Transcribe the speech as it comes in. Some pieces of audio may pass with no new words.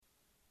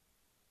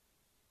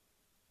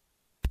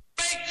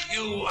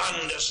you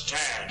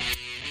understand.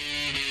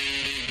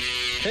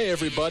 Hey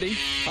everybody,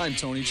 I'm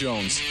Tony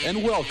Jones,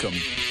 and welcome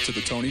to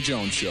the Tony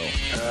Jones Show.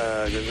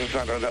 It's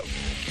not enough.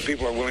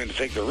 People are willing to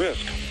take the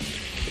risk.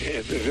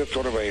 It's just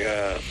sort of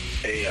a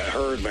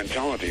herd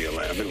mentality, a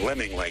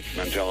lemming-like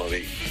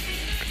mentality.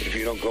 If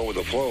you don't go with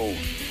the flow,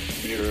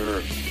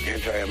 you're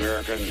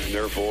anti-American and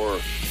therefore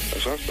a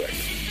suspect.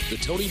 The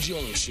Tony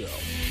Jones Show,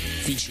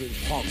 featuring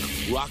punk,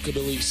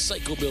 rockabilly,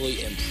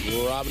 psychobilly, and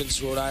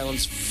Providence, Rhode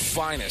Island's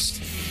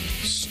finest,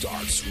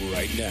 starts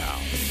right now.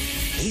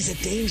 He's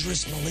a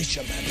dangerous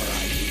militia member,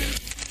 I hear.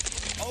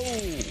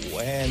 Oh,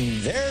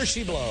 and there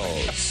she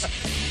blows.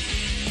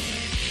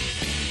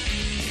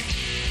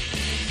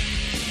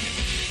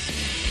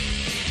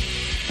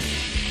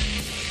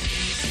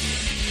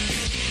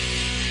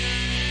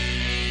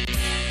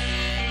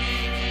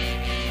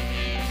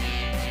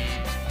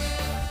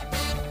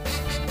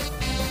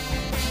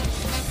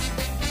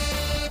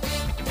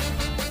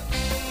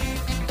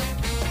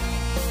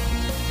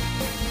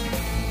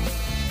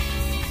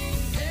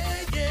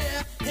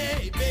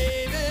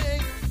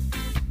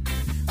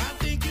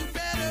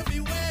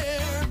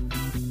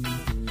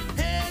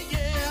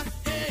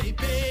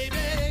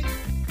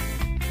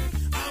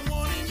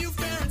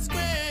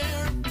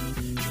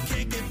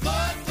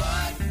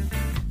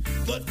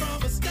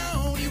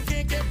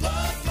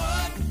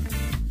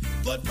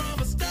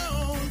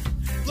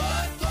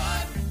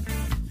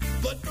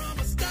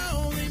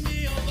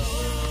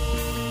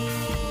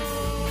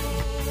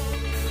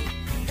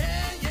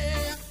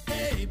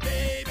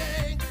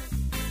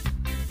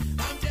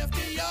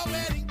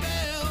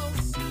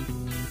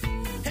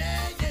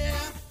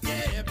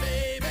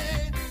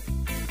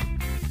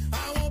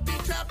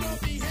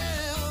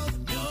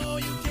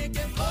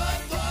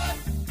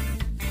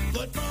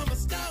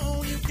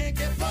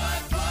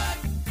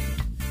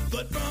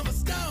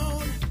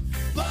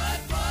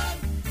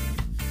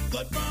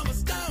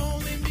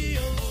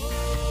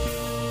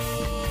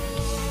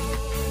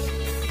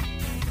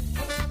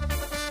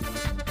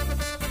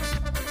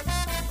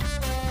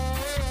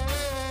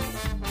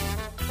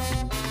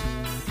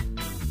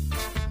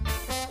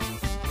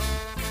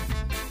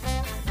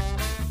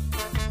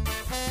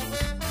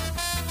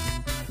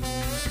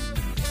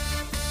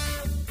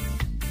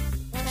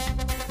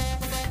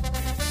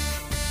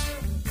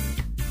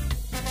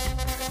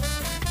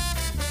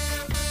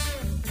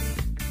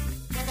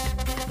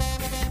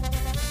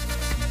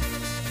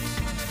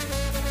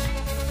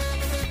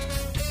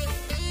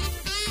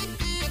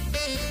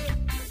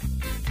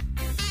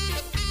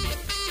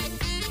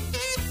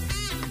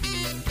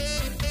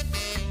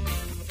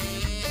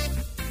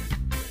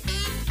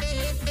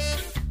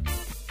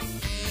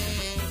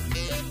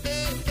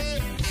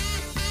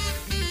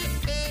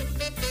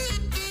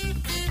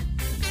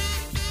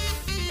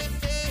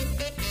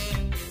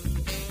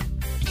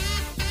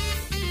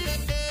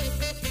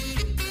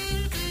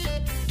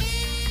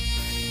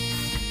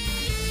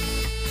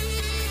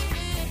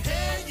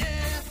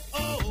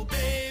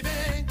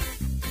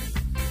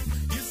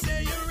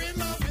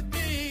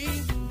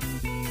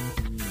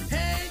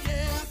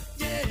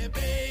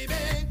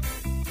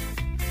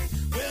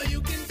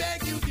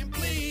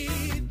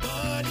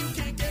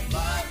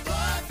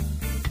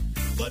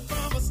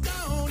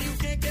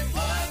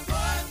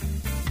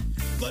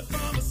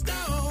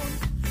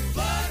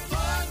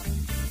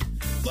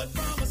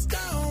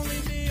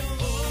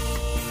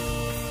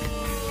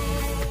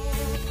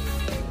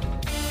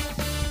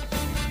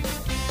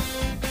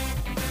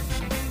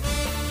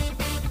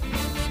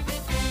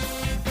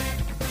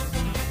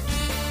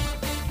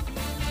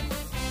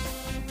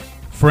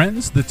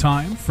 Friends, the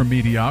time for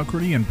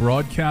mediocrity and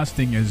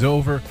broadcasting is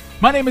over.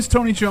 My name is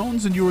Tony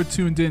Jones, and you are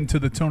tuned in to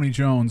the Tony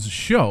Jones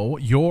Show,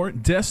 your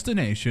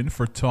destination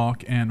for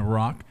talk and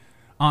rock.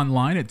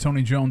 Online at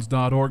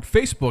tonyjones.org,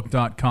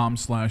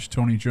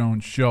 facebook.com/Tony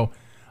Jones Show,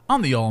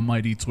 on the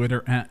almighty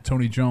Twitter at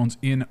Tony Jones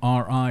in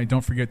RI.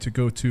 Don't forget to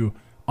go to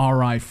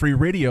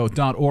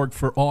rifreeradio.org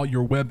for all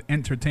your web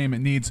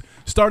entertainment needs.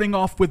 Starting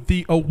off with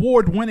the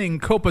award-winning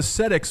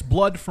Copacetics,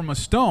 Blood from a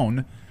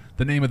Stone.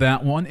 The name of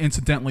that one,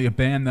 incidentally, a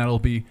band that'll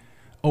be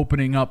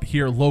opening up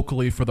here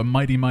locally for the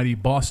Mighty Mighty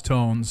Boss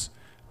Tones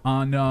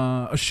on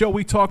a show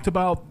we talked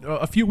about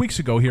a few weeks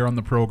ago here on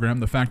the program.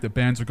 The fact that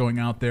bands are going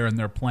out there and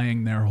they're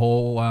playing their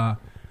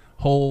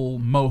whole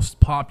most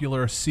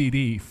popular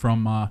CD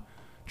from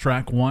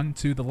track 1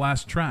 to the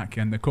last track,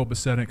 and the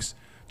Copacetics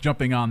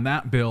jumping on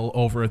that bill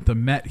over at the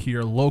Met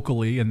here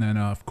locally, and then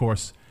of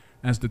course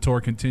as the tour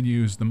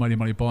continues, the Mighty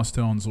Mighty Boss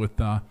Tones with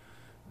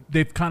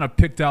they've kind of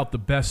picked out the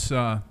best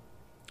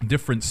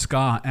different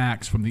ska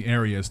acts from the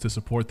areas to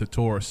support the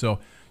tour. So,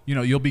 you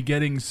know, you'll be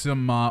getting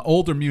some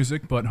older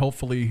music, but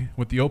hopefully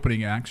with the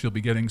opening acts, you'll be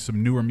getting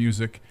some newer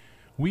music.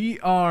 We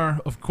are,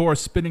 of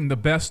course, spinning the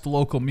best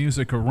local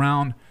music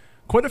around.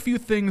 Quite a few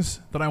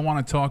things that I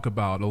want to talk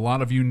about. A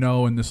lot of you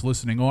know in this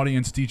listening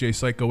audience, DJ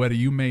Psycho Eddie,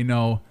 you may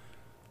know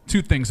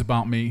two things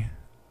about me.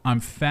 I'm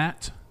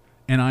fat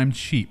and I'm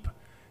cheap.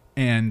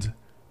 And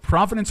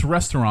Providence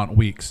Restaurant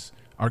Weeks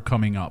are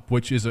coming up,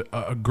 which is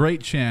a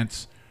great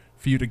chance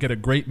for you to get a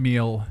great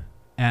meal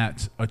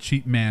at a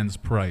cheap man's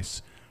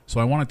price.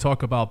 So I want to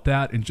talk about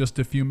that in just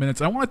a few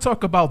minutes. I want to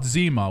talk about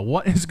Zima.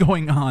 What is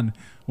going on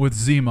with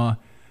Zima?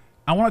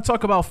 I want to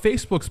talk about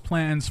Facebook's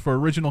plans for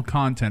original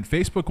content.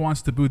 Facebook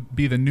wants to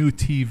be the new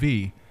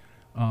TV.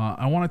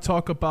 I want to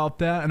talk about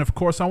that. And, of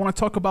course, I want to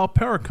talk about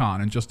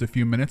Paracon in just a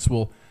few minutes.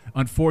 We'll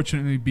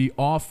unfortunately be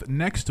off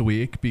next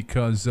week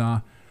because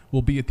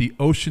we'll be at the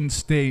Ocean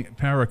State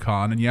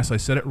Paracon. And, yes, I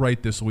said it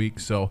right this week.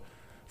 So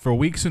for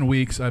weeks and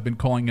weeks, I've been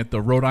calling it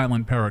the Rhode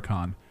Island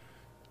Paracon.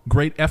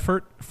 Great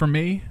effort for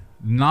me.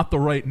 Not the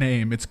right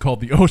name. It's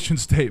called the Ocean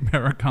State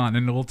Paracon,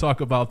 and we'll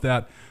talk about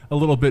that a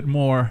little bit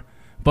more.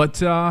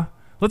 But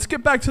let's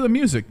get back to the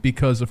music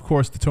because, of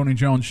course, the Tony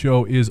Jones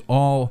Show is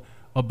all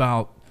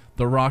about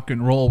the rock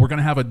and roll. We're going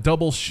to have a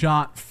double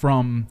shot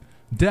from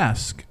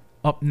Desk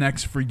up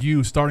next for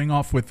you, starting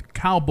off with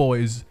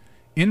Cowboys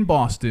in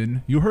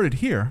Boston. You heard it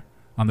here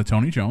on the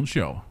Tony Jones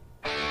Show.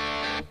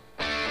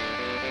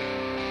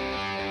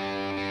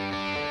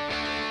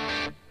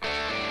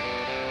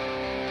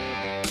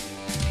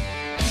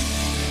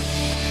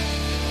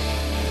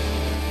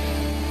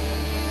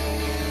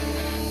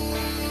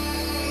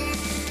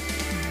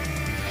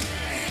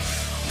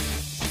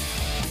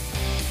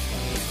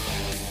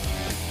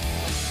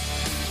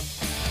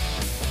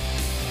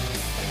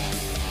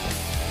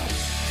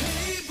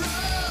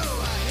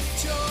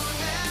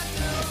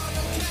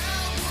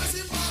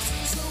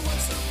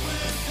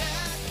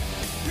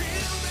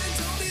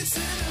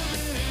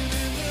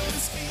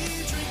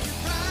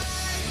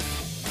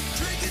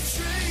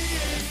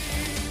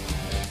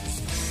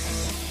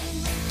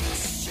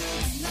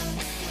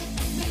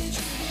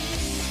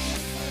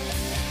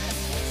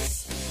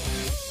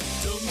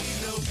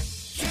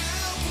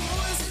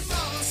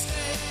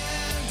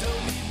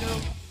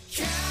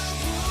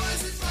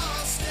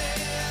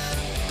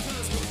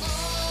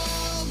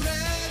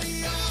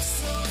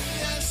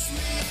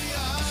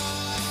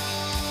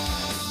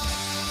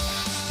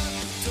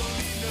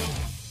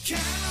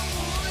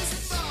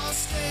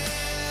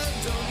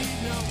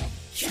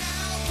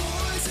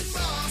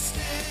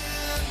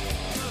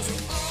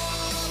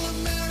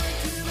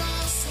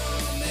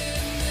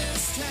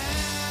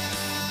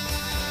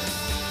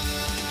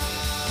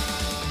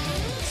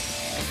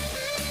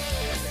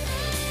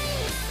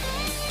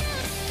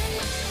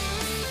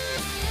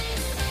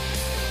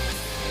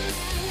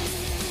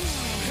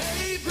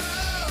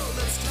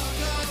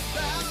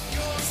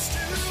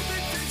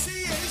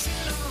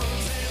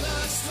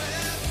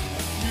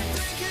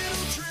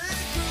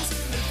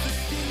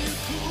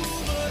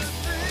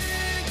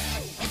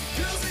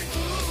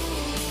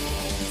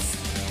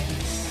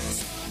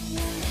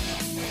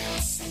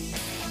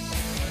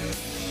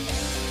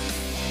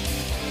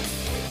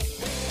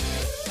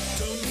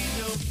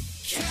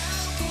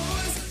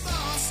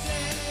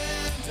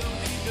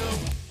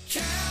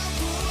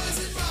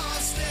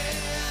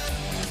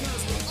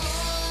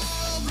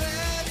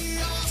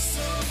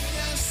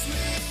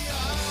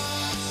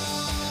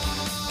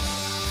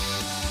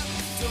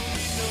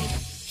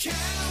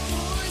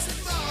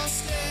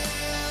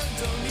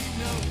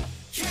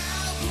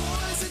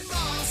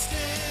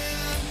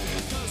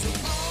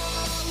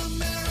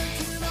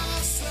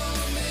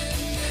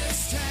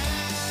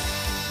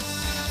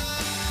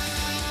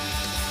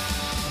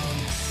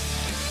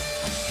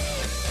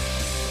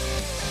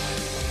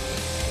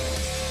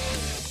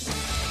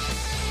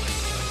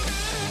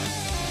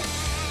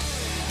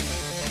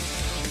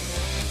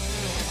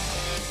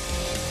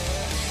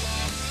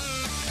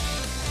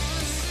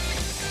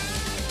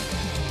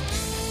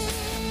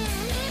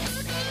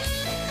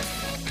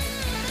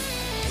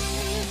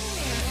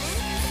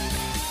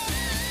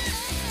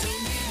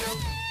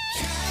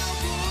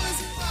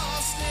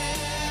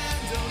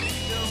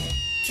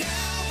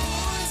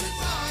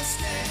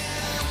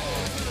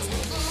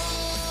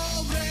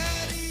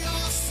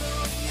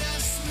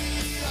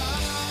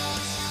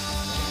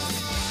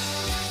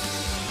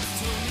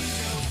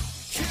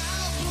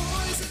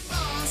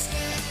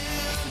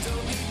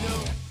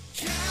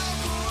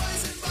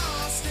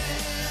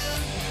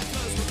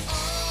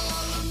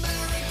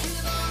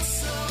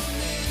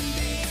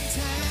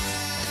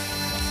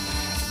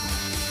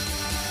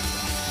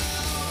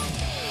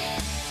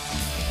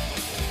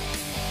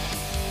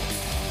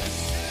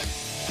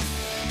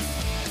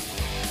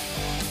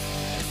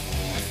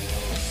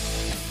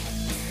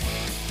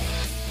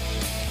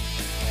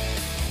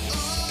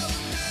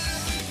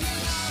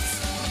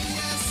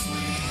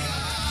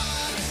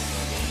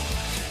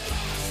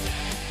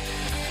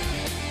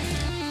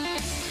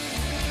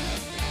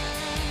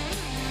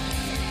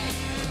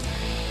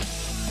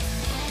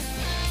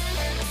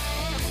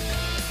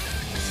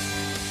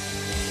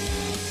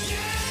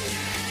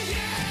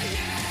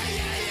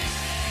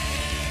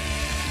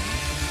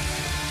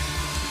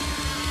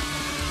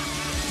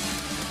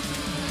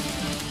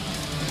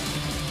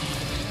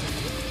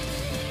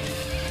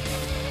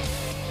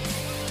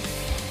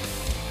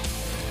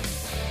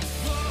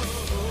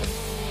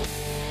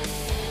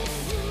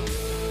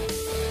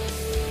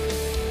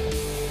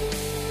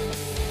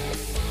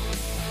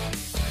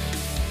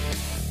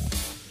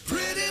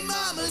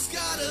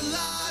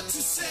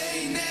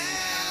 say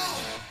now?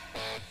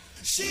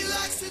 She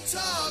likes to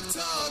talk,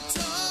 talk,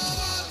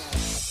 talk.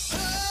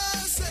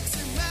 Her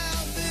sexy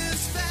mouth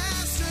is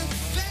faster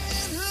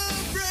than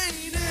her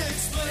brain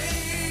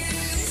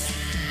explains.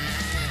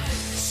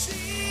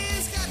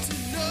 She's got to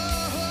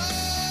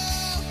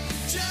know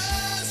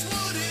just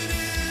what it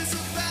is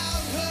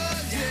about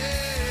her,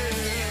 yeah.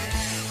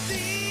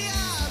 The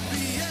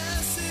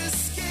obvious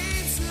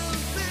escapes her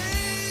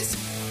face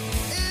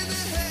in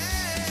the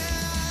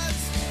head.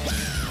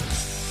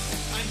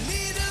 I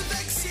need a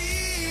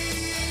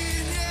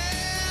vaccine,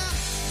 yeah.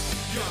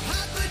 You're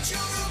hot, but you're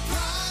a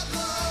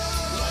problem.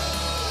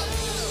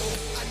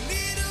 I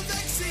need a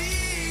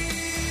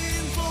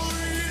vaccine for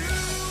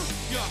you.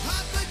 You're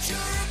hot, but you're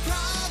a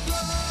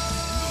problem.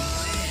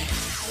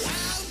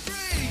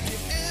 Outbreak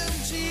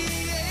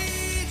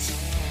MGH,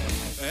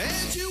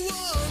 and you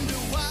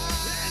wonder why.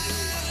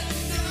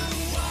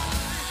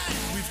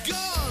 We've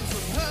gone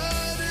from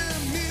herd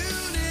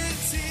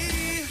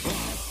immunity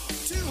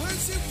to herd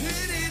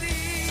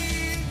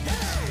stupidity.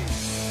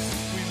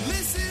 We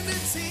listen to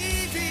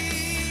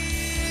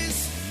TVs.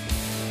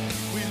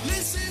 We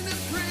listen to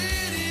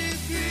pretty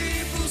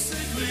people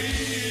say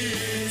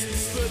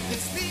please. But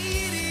this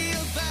media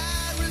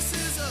virus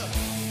is a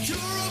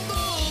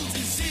curable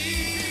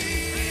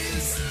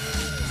disease.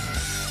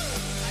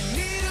 I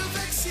need a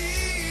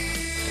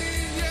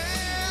vaccine,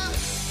 yeah.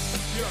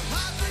 You're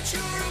hot, but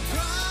you're a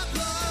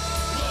problem.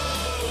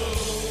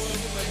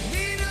 I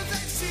need a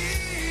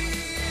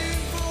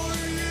vaccine for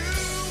you.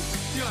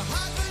 You're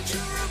hot, but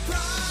you're a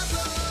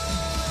problem.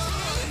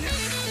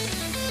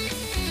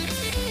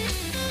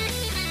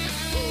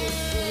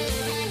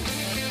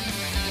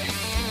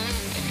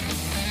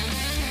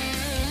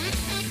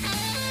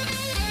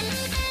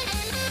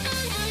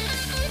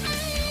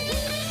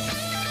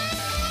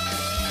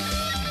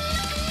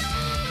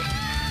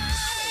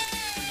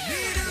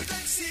 Need a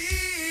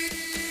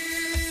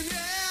vaccine,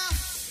 yeah.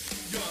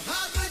 You're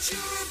hot, but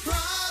you're a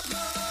problem.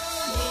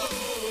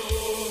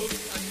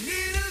 I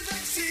need a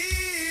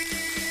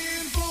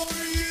vaccine for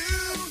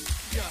you.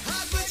 You're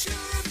hot, but you're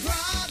a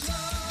problem. I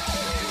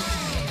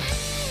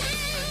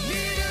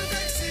need a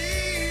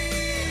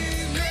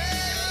vaccine,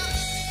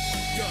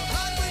 yeah. You're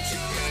hot, but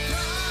you're a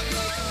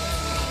problem.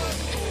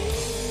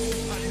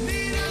 I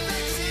need a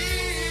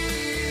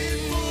vaccine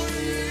for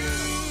you.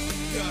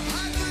 You're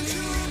hot, but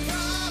you're a problem. I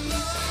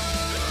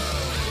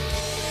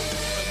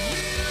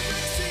need a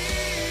vaccine, yeah.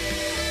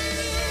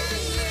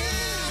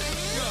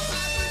 You're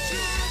hot, but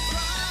you're a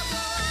problem. I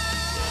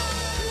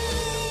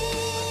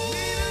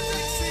need a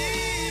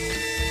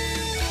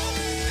vaccine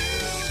for you.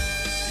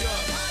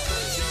 You're hot,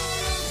 but you're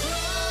a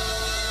problem.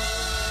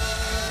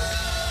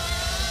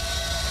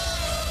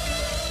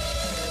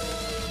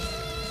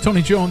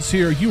 Tony Jones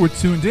here. You were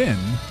tuned in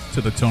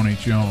to the Tony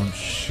Jones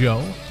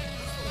Show.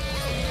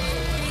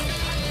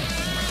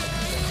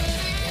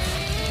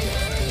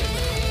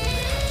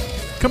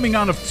 Coming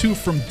out of Two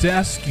from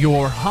Desk,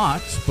 You're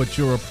Hot, but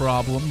You're a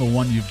Problem, the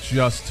one you've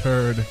just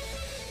heard.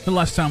 The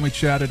last time we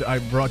chatted, I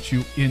brought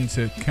you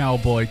into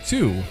Cowboy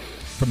 2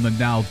 from the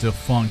now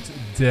defunct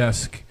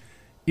Desk.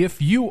 If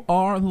you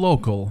are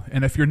local,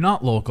 and if you're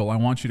not local, I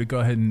want you to go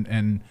ahead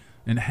and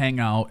hang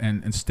out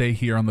and stay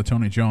here on the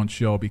Tony Jones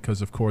Show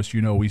because, of course,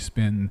 you know we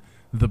spin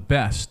the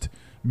best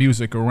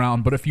music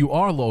around. But if you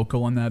are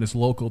local, and that is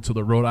local to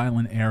the Rhode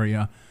Island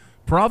area,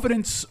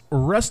 Providence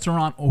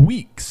Restaurant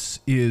Weeks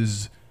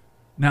is...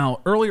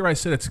 Now, earlier I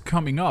said it's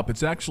coming up.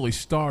 It's actually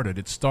started.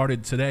 It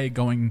started today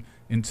going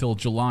until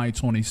July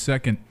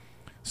 22nd.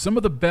 Some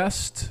of the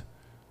best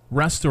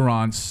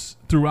restaurants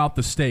throughout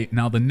the state.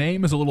 Now, the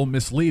name is a little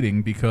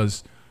misleading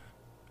because,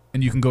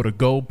 and you can go to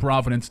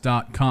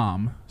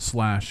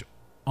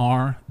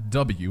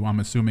goprovidence.com/RW. I'm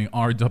assuming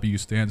RW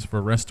stands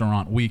for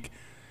Restaurant Week.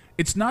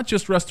 It's not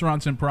just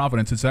restaurants in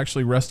Providence. It's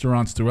actually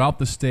restaurants throughout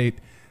the state.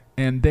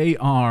 And they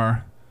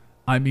are,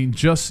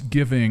 just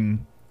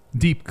giving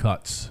deep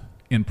cuts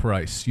in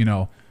price.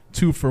 2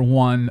 for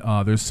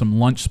 $1. There's some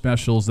lunch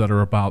specials that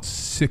are about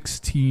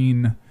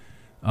 $16.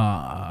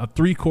 A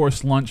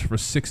 3-course lunch for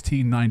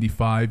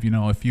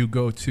 $16.95. If you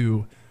go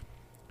to,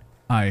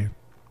 I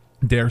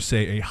dare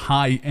say, a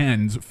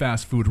high-end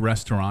fast food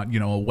restaurant,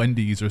 a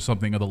Wendy's or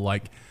something of the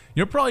like,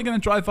 you're probably going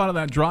to drive out of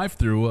that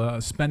drive-thru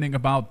spending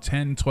about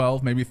 $10,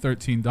 $12, maybe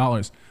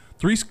 $13.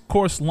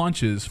 3-course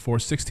lunches for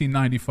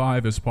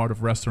 $16.95 as part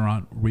of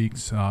Restaurant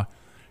Weeks.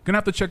 Going to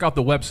have to check out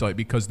the website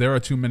because there are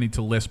too many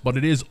to list, but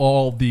it is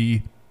all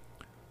the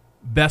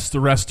best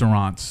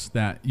restaurants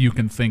that you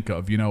can think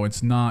of.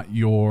 It's not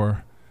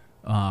your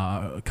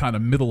kind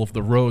of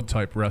middle-of-the-road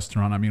type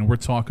restaurant. We're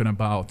talking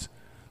about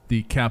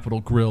the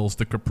Capitol Grills,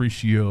 the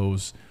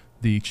Capriccios,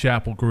 the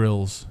Chapel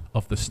Grills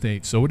of the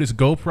state. So it is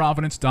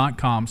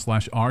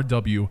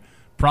goprovidence.com/RW.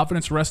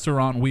 Providence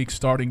Restaurant Week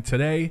starting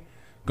today,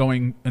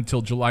 going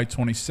until July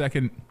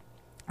 22nd.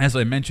 As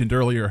I mentioned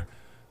earlier,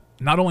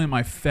 not only am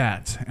I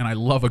fat and I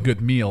love a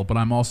good meal, but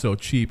I'm also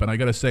cheap. And I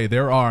got to say,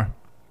 there are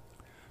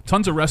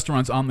tons of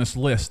restaurants on this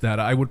list that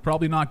I would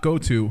probably not go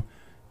to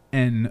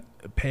and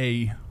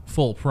pay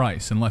full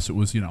price, unless it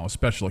was, a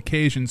special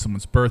occasion,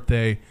 someone's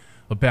birthday,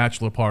 a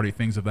bachelor party,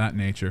 things of that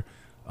nature.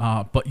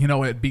 But,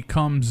 it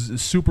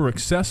becomes super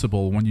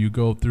accessible when you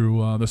go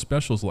through the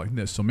specials like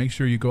this. So make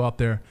sure you go out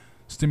there,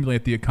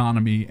 stimulate the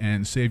economy,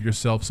 and save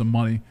yourself some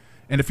money.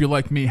 And if you're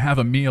like me, have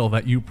a meal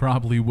that you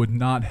probably would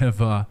not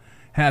have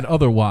had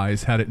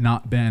otherwise had it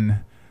not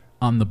been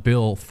on the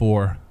bill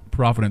for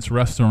Providence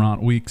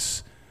Restaurant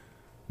Weeks.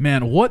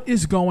 Man, what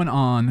is going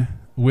on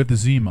with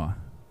Zima?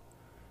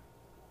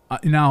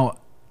 Now,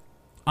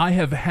 I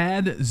have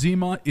had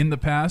Zima in the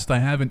past. I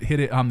haven't hit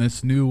it on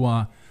this new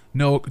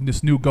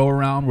go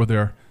around where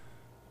they're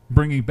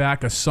bringing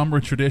back a summer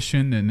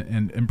tradition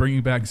and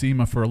bringing back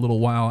Zima for a little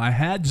while. I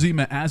had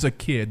Zima as a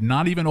kid,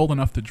 not even old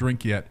enough to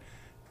drink yet,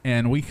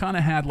 and we kind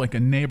of had like a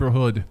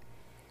neighborhood.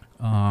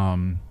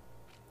 And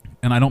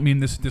I don't mean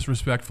this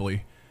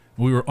disrespectfully.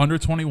 We were under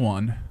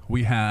 21.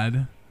 We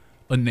had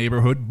a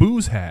neighborhood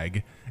booze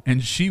hag,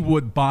 and she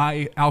would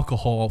buy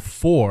alcohol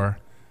for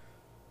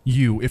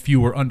you if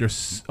you were under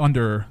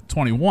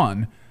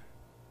 21,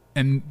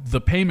 and the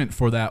payment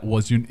for that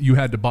was you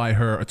had to buy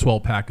her a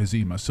 12-pack of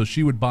Zima. So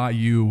she would buy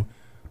you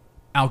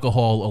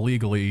alcohol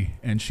illegally,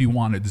 and she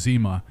wanted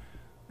Zima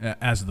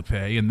as the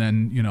pay. And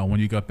then, when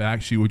you got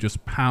back, she would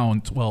just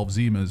pound 12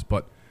 Zimas.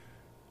 But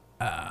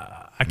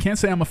I can't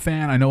say I'm a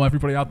fan. I know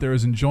everybody out there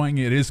is enjoying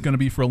it. It is going to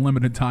be for a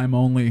limited time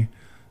only.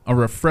 A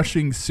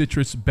refreshing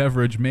citrus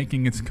beverage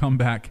making its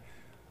comeback.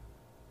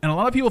 And a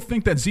lot of people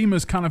think that Zima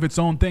is kind of its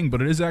own thing,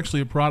 but it is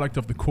actually a product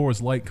of the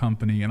Coors Light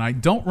Company. And I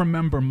don't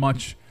remember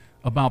much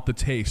about the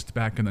taste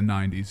back in the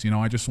 90s.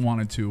 I just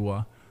wanted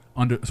to,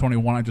 under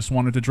 21, I just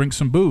wanted to drink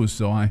some booze.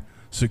 So I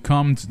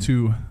succumbed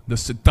to the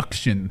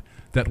seduction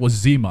that was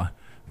Zima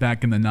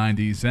back in the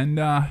 90s.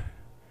 And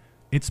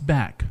it's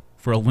back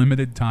for a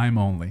limited time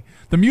only.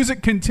 The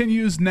music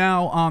continues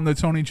now on the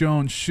Tony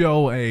Jones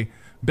Show. A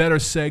better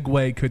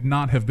segue could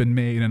not have been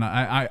made. And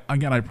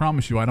I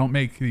promise you, I don't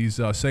make these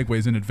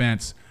segues in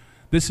advance.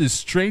 This is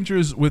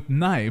Strangers with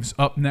Knives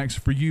up next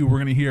for you. We're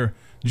going to hear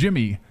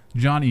Jimmy,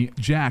 Johnny,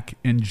 Jack,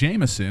 and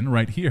Jameson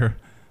right here.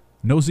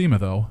 No Zima,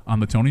 though, on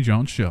the Tony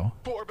Jones Show.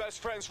 Four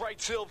best friends right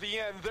till the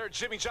end. They're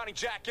Jimmy, Johnny,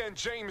 Jack, and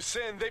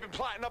Jameson. They've been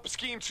plotting up a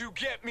scheme to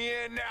get me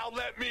in. Now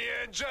let me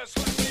in, just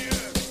let me in.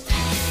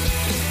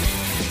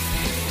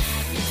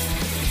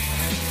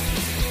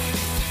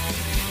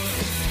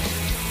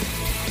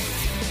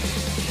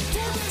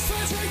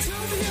 Right till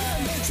the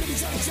end, no Jimmy,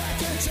 Johnny,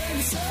 Jack, and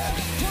Jameson.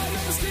 Climb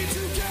up a scheme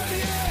to get me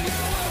in.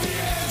 Now let me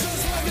in,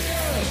 just let me in.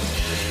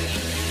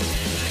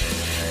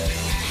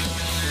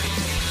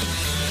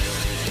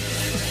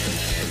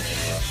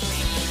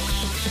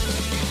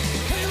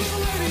 Hey, little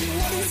lady,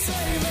 what do you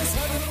say? Let's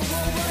have a little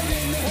roll right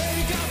in.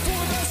 Hey, got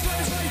four best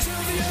friends right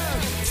till the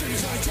end. Jimmy,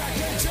 Johnny, Jack,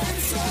 and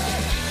Jameson.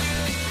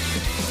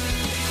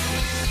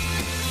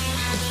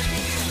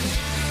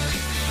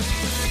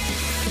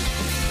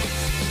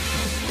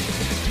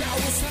 Now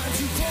it's time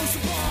to close the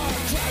bar,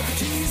 grab the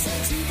keys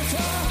and to the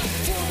car.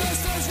 Four best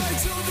friends right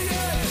till the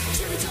end.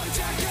 Jimmy, Johnny,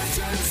 Jack, and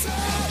Jameson.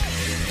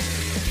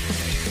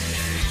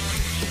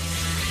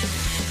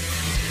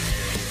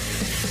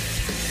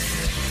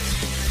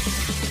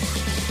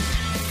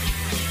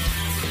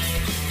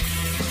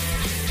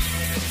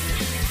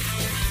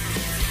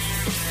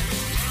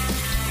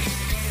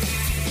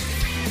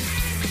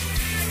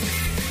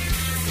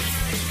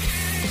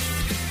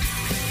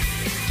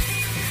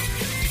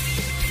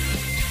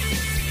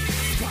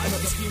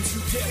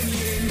 Get me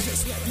in,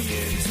 just let me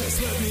in,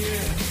 just let me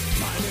in.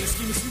 Pilot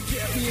schemes to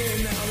get me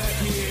in, now let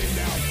me in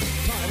now.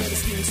 Pilot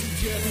schemes to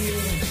get me in,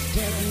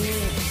 let me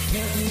in,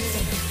 let me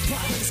in.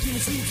 Pilot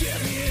schemes to get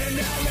me in,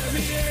 now let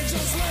me in,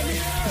 just let me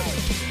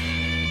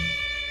in.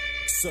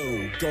 So,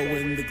 go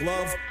in the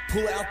glove,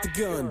 pull out the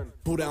gun,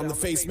 pull down the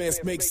face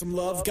mask, make some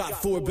love.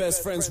 Got four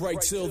best friends right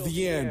till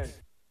the end.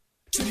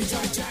 Jimmy,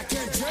 Johnny, Jack,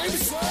 and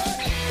Jameson.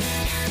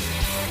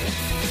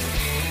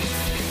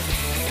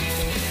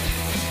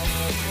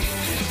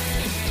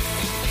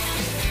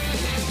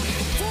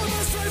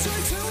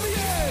 Right till the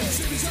end.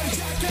 Jimmy, Johnny,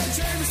 Jack, and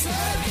Jameson.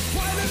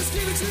 Why let us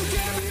give it to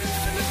get me in?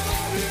 Now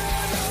let me in,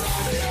 now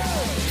let me in.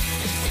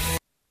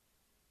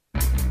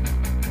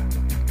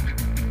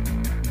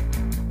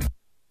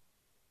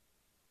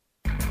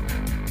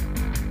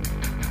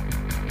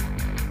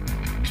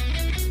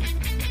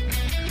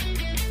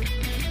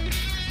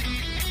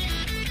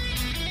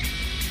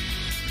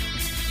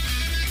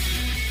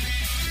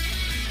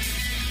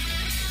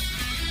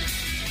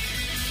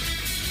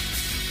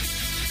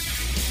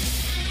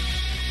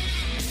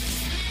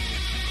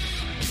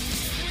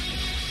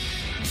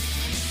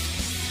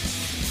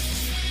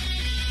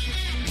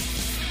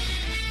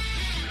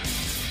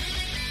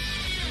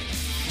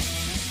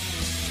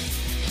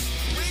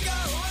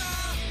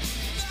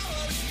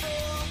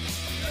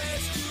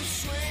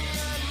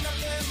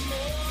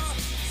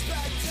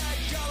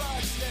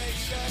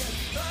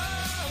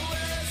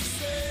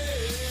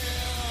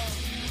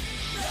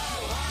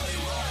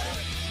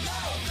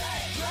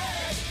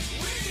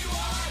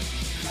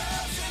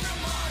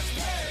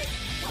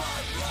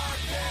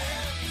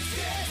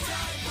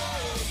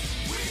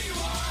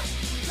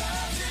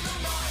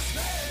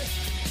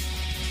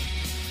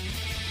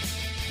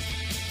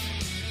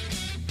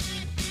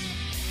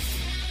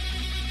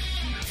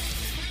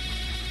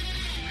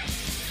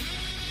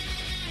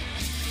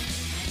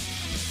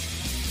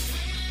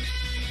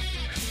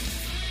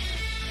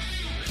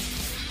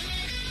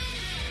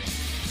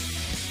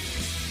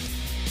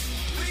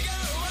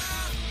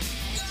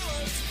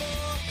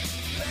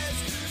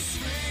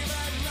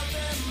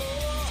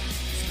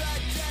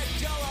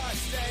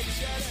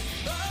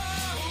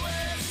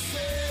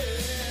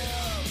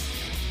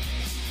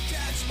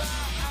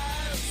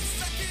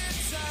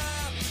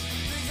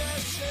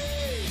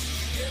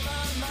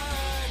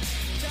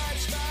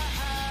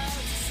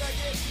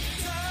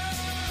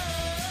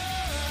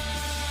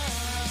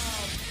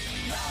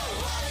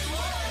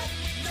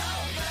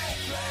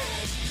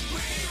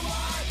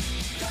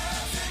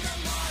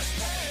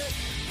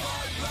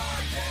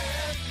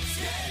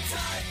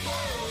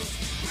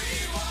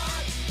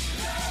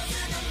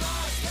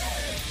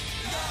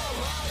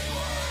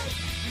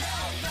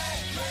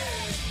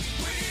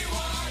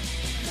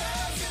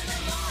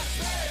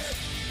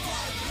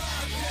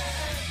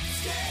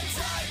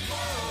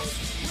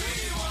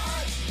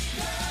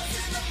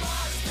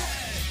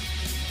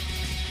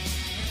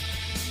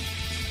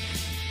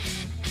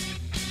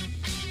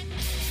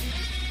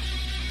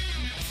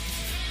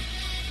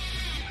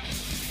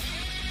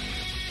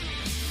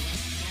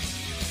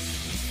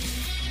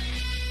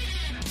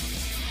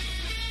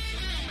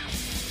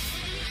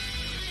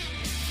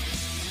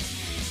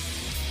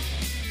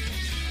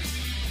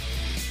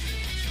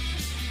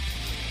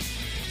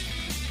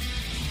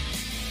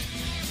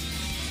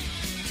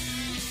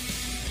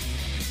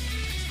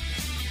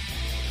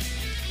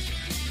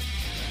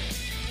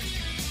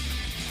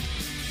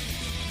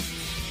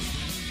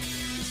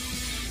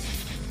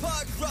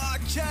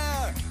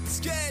 work,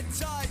 skin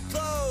tight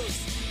clothes.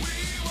 We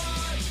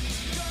want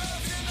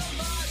girls in the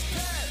mosh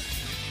pit.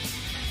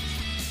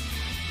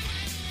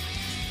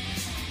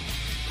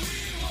 We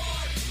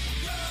want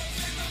girls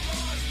in the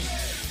mosh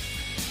pit.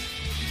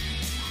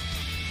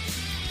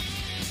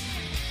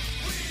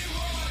 We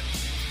want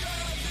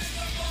girls in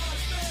the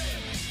mosh pit.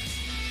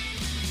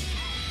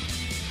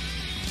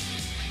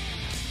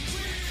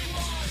 We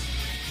want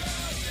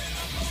girls in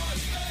the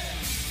mosh pit.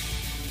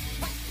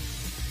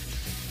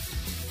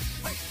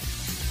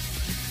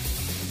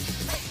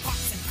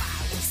 Hearts and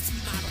flowers to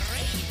my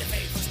brain. The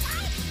very first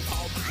time you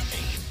called my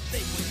name.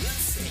 Then when you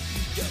said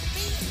you dug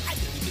me, I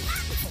knew you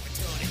out before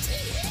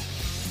eternity.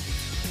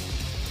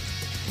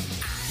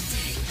 I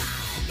dig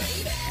my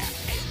baby,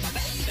 and my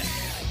baby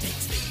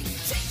takes me.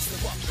 Shakes the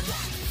walk for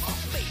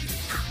me.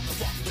 I'm the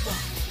walk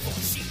for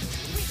she.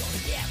 We go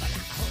together like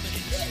a humming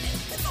and lily.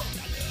 The most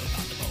I love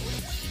on the boat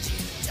of Ouija.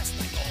 Just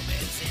like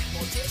Gomez and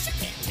Morticia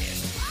can't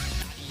test. I'm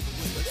not even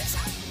with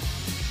Melissa.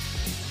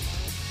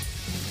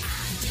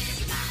 I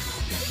dig my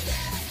baby,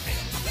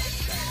 and my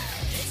baby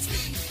takes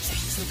me.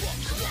 Shakes the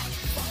walk for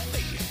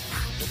me.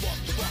 I'm the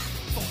walk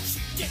for she.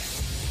 Yeah.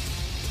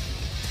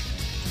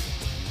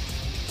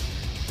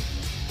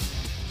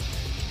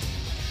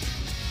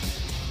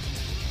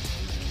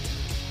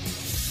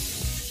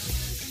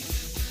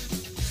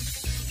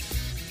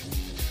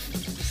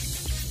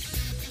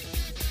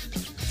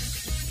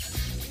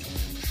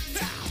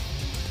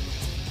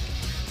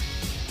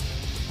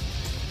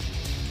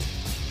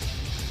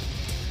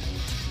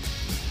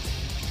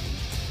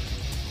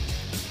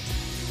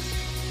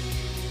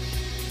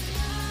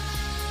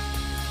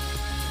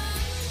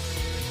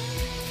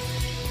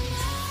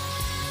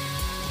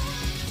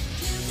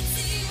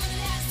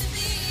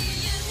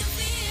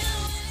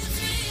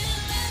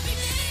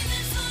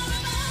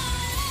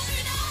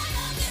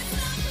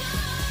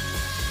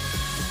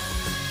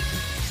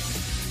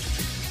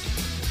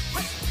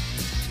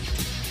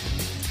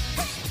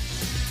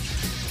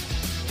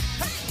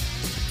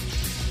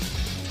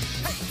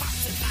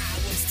 Hearts and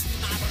flowers to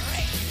my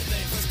brain. The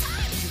very first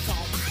time you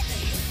called my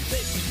name.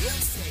 Then when you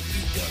said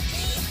you dug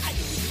me, I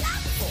knew you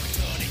out before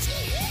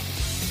eternity.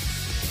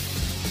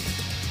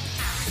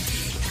 I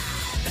dig my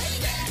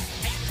baby,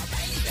 and my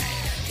baby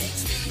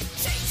takes me.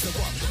 Shakes the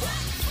walk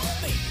for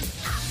me.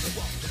 I'm the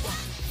walk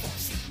for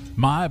she.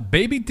 My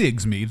Baby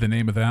Digs Me, the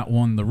name of that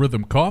one, the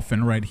Rhythm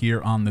Coffin, right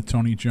here on the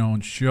Tony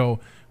Jones Show.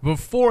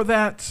 Before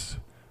that,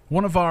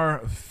 one of our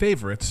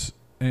favorites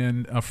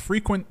and a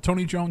frequent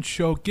Tony Jones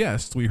Show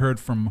guest, we heard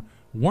from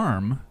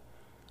Worm,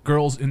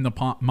 Girls in the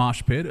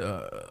Mosh Pit.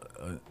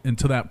 And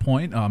to that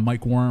point,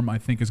 Mike Worm, I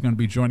think, is going to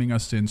be joining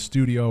us in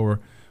studio, or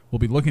will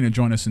be looking to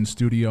join us in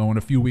studio in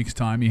a few weeks'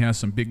 time. He has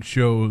some big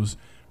shows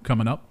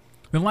coming up.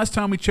 Then last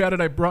time we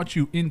chatted, I brought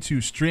you into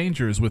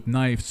Strangers with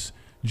Knives,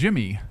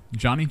 Jimmy,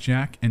 Johnny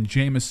Jack, and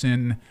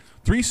Jameson.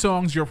 3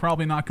 songs you're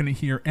probably not going to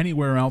hear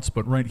anywhere else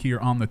but right here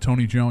on the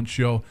Tony Jones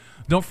Show.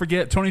 Don't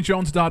forget,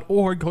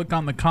 TonyJones.org. Click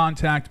on the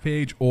contact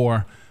page,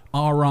 or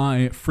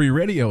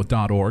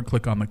RIFreeRadio.org.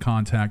 Click on the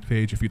contact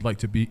page if you'd like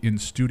to be in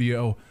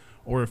studio,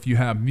 or if you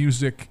have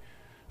music.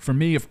 For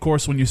me, of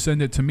course, when you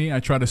send it to me, I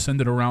try to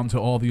send it around to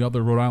all the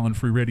other Rhode Island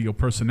Free Radio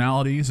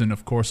personalities, and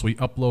of course, we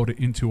upload it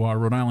into our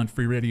Rhode Island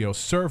Free Radio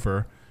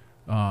server,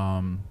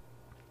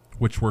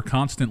 which we're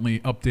constantly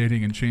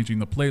updating and changing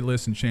the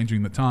playlist and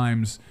changing the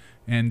times.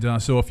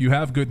 And so if you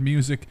have good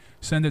music,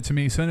 send it to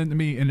me. Send it to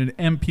me in an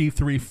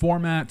MP3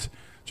 format.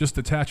 Just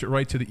attach it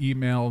right to the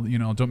email. You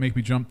know, don't make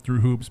me jump through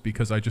hoops,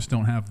 because I just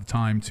don't have the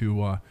time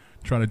to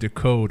try to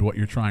decode what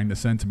you're trying to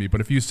send to me. But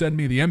if you send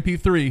me the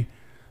MP3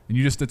 and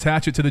you just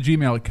attach it to the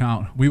Gmail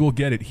account, we will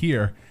get it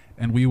here,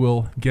 and we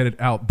will get it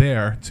out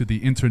there to the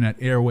internet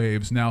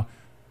airwaves. Now,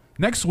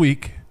 next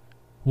week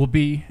we'll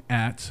be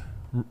at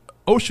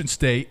Ocean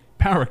State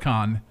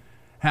Paracon,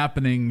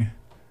 happening.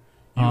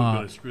 You were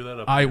going to screw that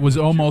up. I was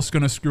almost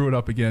going to screw it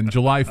up again.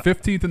 July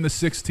 15th and the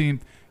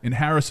 16th in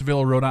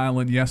Harrisville, Rhode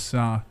Island. Yes,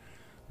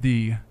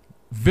 the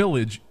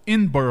village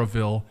in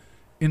Burrillville,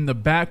 in the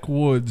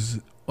backwoods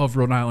of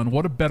Rhode Island.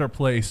 What a better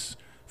place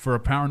for a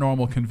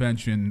paranormal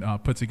convention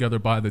put together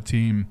by the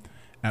team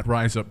at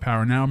Rise Up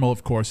Paranormal,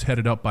 of course,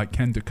 headed up by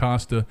Ken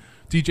DaCosta.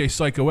 DJ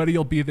Psycho Eddie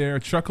will be there.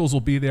 Chuckles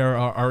will be there.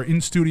 Our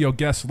in-studio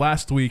guest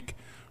last week,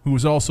 who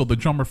was also the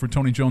drummer for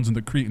Tony Jones and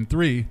the Cretin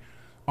 3,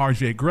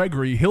 RJ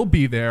Gregory, he'll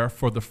be there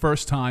for the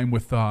first time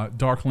with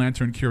Dark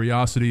Lantern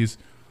Curiosities.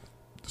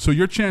 So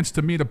your chance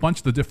to meet a bunch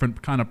of the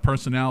different kind of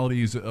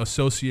personalities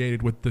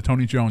associated with the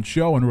Tony Jones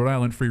Show and Rhode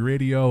Island Free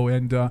Radio,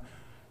 and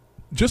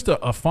just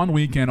a fun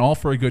weekend, all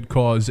for a good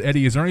cause.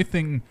 Eddie, is there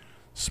anything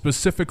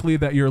specifically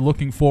that you're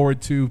looking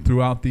forward to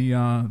throughout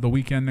the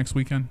weekend, next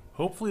weekend?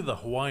 Hopefully the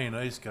Hawaiian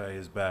Ice Guy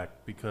is back,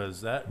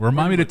 because that...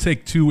 Remind me to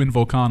take 2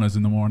 Invocanas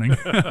in the morning.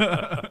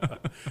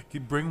 You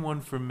bring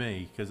one for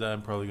me, because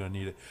I'm probably going to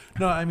need it.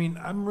 No, I mean,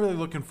 I'm really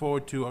looking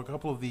forward to a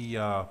couple of the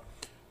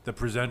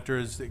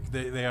presenters.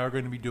 They are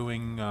going to be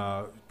doing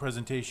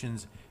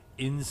presentations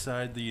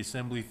inside the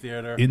Assembly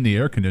Theater. In the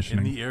air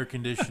conditioning. In the air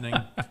conditioning.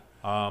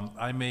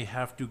 I may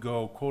have to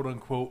go, quote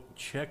unquote,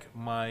 check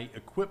my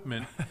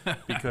equipment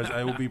because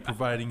I will be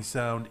providing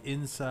sound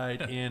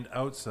inside and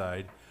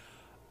outside.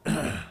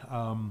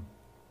 Now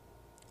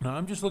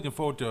I'm just looking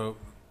forward to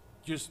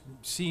just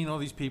seeing all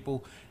these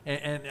people,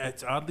 and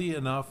it's oddly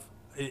enough,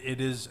 it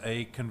is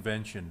a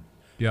convention.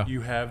 Yeah.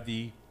 You have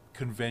the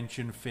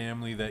convention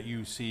family that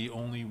you see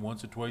only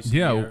once or twice a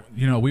Yeah, year.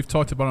 you know, we've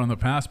talked about it in the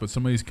past, but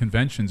some of these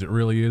conventions, it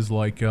really is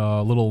like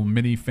a little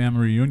mini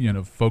family reunion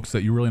of folks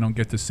that you really don't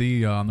get to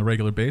see on the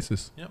regular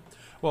basis. Yep.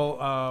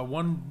 Well,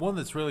 one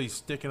that's really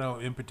sticking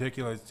out in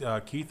particular is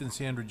Keith and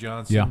Sandra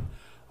Johnson. Yeah.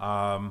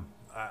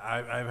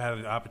 I've had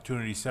an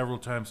opportunity several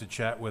times to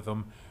chat with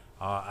them.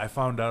 I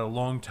found out a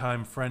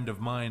longtime friend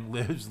of mine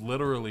lives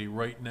literally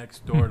right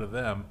next door to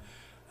them.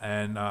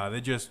 And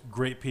they're just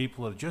great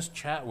people to just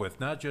chat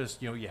with. Not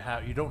just, you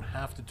don't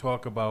have to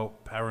talk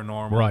about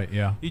paranormal. Right,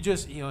 yeah. You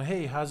just,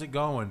 hey, how's it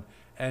going?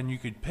 And you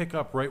could pick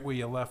up right where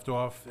you left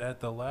off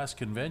at the last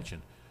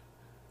convention.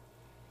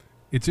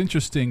 It's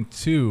interesting,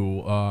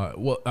 too.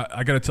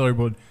 I got to tell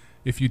everyone,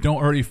 if you don't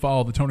already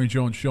follow the Tony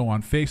Jones Show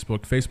on Facebook,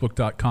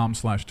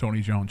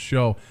 facebook.com/Tony Jones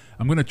Show,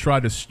 I'm going to try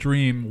to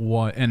stream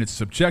what, and it's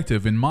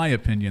subjective, in my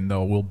opinion,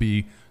 though, will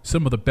be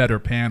some of the better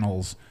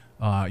panels.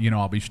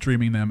 I'll be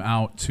streaming them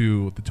out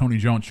to the Tony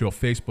Jones Show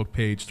Facebook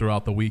page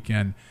throughout the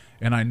weekend.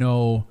 And I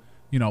know,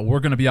 we're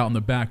going to be out in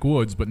the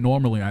backwoods, but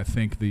normally I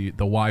think the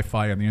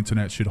Wi-Fi and the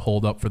internet should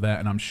hold up for that.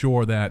 And I'm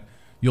sure that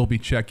you'll be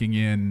checking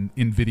in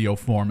video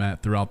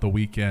format throughout the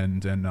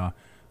weekend. And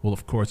we'll,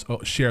 of course,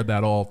 share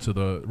that all to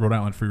the Rhode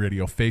Island Free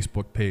Radio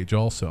Facebook page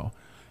also.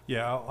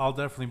 Yeah, I'll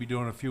definitely be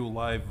doing a few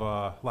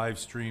live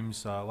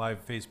streams,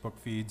 live Facebook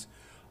feeds.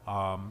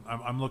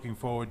 I'm looking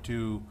forward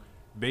to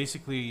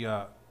basically...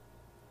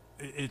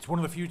 it's one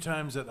of the few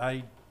times that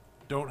I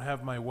don't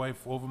have my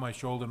wife over my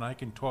shoulder and I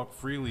can talk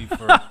freely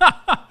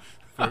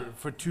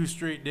for 2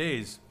 straight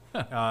days.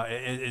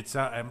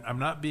 I'm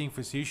not being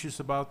facetious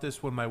about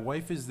this. When my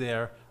wife is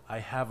there, I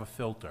have a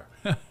filter.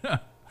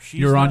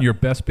 You're on your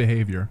best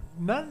behavior.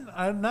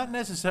 Not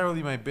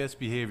necessarily my best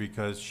behavior,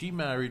 because she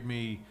married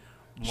me.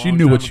 She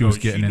knew what she was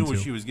getting into. She knew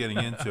what she was getting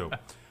into.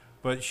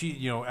 But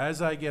she,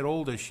 as I get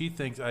older, she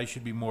thinks I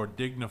should be more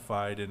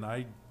dignified, and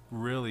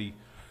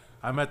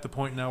I'm at the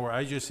point now where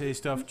I just say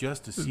stuff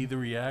just to see the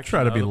reaction.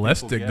 Try to be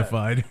less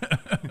dignified.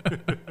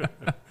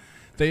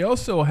 They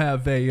also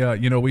have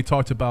we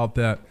talked about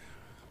that,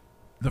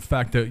 the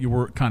fact that you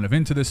were kind of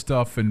into this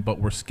stuff, but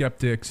we're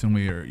skeptics and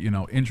we are,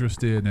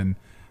 interested. And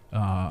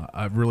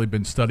I've really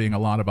been studying a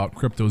lot about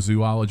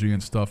cryptozoology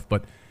and stuff.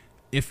 But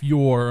if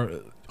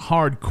you're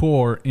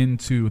hardcore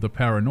into the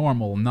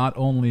paranormal, not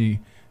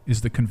only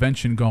is the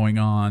convention going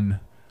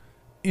on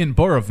in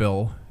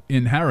Burrillville,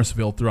 in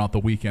Harrisville throughout the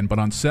weekend, but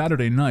on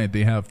Saturday night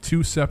they have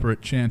 2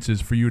 separate chances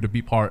for you to be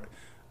part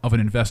of an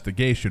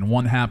investigation.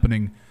 One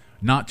happening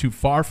not too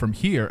far from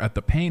here at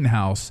the Payne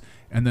House,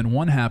 and then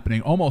one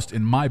happening almost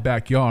in my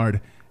backyard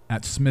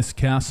at Smith's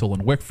Castle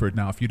in Wickford.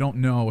 Now, if you don't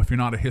know, if you're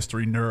not a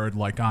history nerd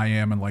like I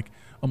am and like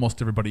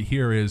almost everybody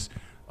here is,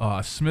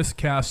 Smith's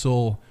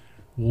Castle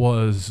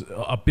was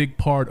a big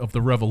part of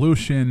the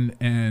Revolution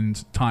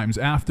and times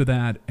after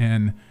that,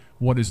 and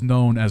what is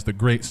known as the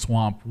Great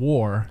Swamp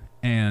War.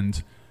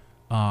 And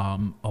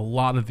a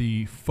lot of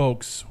the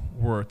folks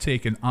were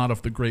taken out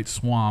of the Great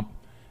Swamp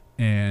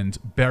and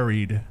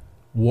buried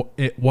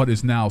what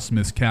is now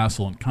Smith's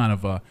Castle, and kind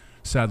of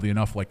sadly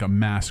enough, like a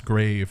mass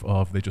grave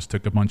of, they just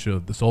took a bunch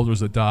of the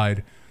soldiers that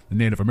died, the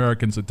Native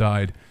Americans that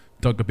died,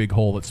 dug a big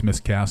hole at Smith's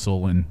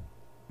Castle and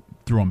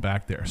threw them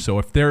back there. So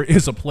if there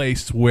is a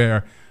place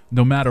where,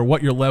 no matter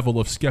what your level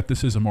of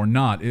skepticism or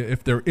not,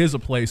 if there is a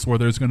place where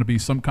there's going to be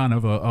some kind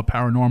of a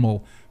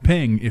paranormal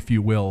ping, if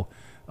you will,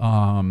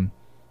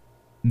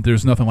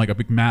 there's nothing like a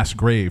big mass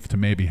grave to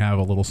maybe have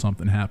a little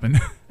something happen,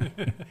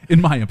 in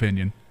my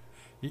opinion.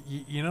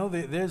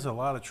 There's a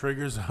lot of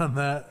triggers on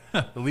that,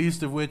 the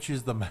least of which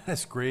is the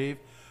mass grave.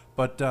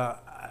 But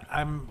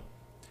I'm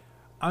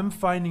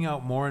finding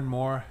out more and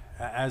more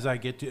as I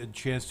get a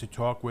chance to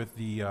talk with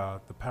the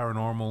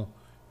paranormal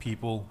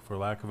people, for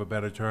lack of a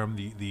better term,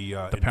 the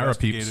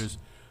investigators.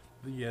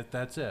 Yeah,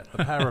 that's it,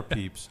 the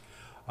parapeeps.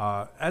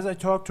 As I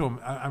talk to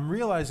them, I'm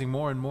realizing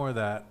more and more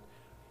that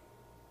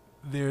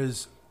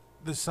there's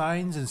the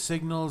signs and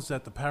signals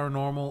that the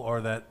paranormal,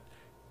 or that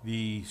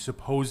the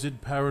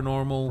supposed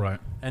paranormal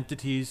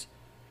entities,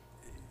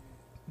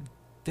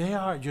 they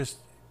are just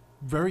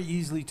very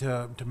easily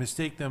to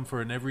mistake them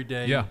for an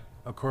everyday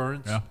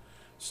occurrence. Yeah.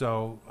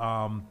 So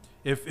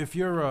if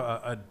you're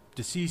a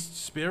deceased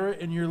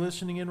spirit and you're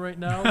listening in right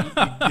now,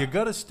 you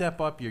got to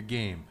step up your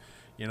game,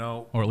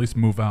 or at least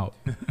move out.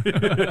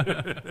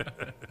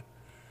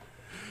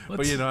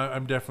 But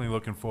I'm definitely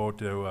looking forward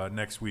to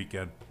next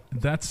weekend.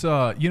 That's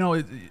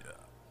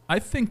I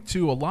think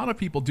too, a lot of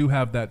people do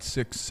have that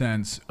sixth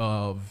sense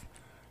of,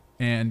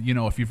 and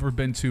if you've ever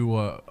been to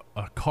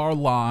a car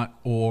lot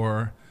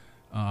or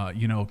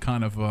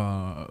kind of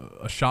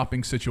a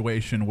shopping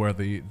situation where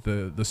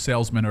the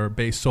salesmen are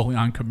based solely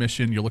on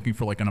commission, you're looking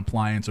for like an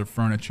appliance or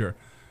furniture,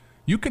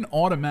 you can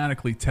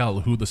automatically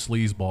tell who the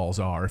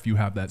sleazeballs are if you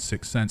have that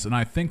sixth sense. And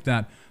I think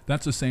that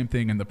that's the same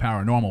thing in the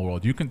paranormal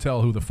world. You can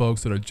tell who the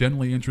folks that are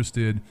genuinely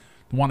interested,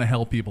 want to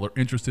help people, are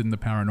interested in the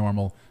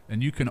paranormal,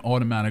 and you can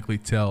automatically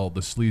tell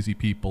the sleazy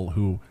people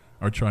who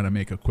are trying to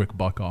make a quick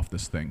buck off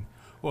this thing.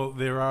 Well,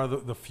 there are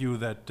the few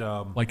that...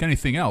 like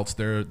anything else,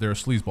 they're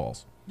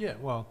sleazeballs. Yeah,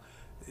 well,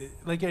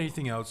 like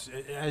anything else,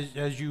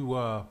 as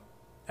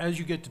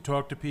you get to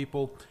talk to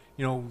people,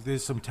 you know,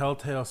 there's some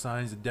telltale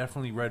signs,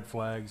 definitely red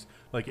flags.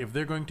 Like if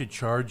they're going to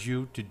charge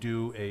you to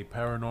do a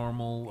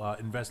paranormal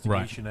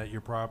investigation at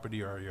your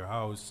property or your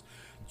house,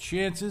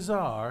 chances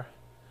are,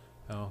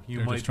 you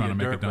They're might just trying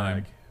be to a make a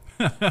dime.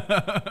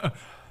 dirtbag.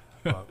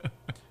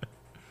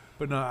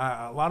 But no,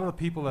 a lot of the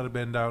people that have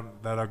been down,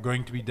 that are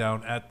going to be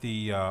down at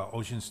the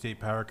Ocean State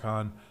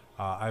Paracon,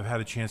 I've had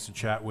a chance to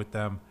chat with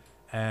them,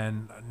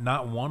 and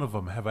not one of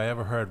them have I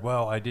ever heard,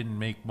 well, I didn't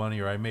make money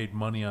or I made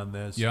money on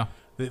this. Yeah.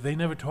 They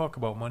never talk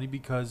about money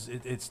because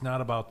it's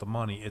not about the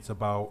money. It's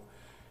about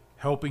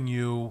helping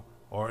you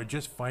or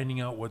just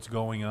finding out what's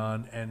going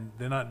on, and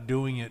they're not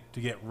doing it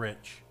to get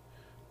rich.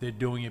 They're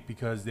doing it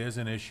because there's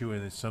an issue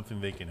and it's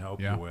something they can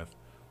help you with.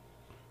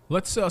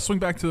 Let's swing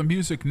back to the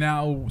music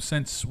now.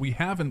 Since we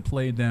haven't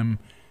played them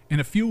in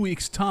a few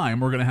weeks' time,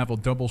 we're going to have a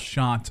double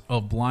shot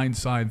of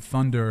Blindside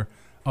Thunder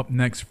up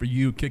next for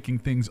you, kicking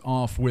things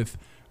off with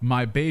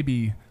My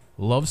Baby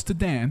Loves to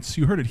Dance.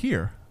 You heard it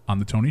here on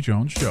The Tony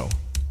Jones Show.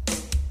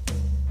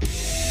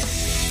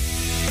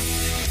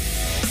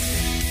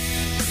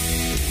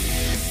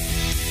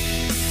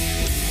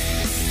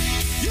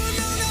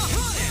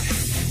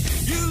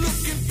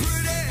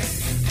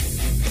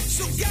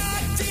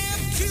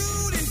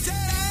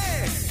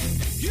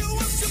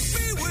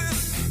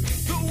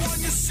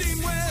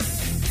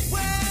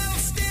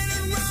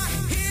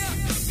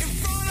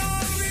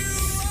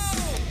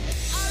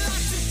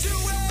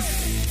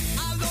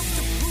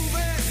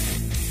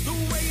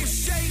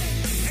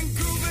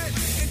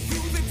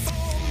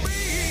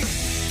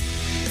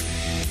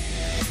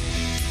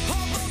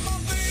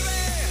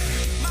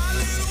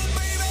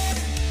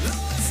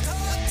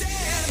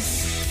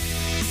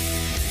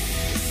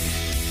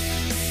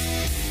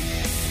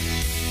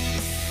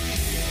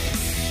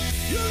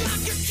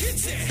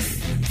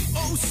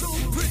 Oh, so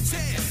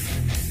pretty,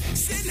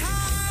 sitting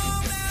high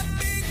on that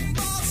big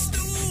bar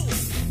stool.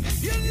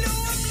 You know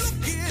I'm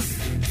looking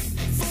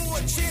for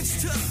a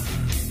chance to,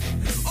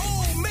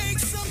 make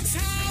some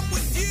time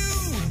with you.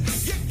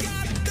 You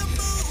got the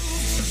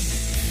moves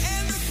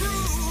and the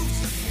grooves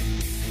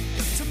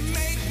to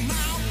make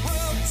my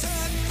world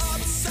turn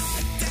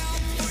upside down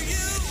for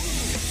you.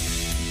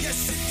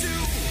 Yes, you do.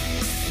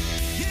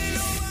 You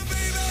know my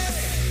baby,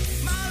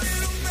 my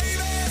little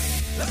baby,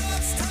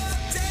 loves to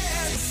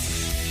dance.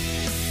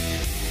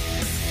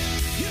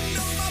 You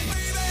know my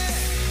baby,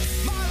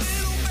 my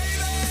little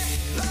baby,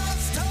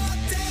 loves to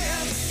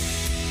dance.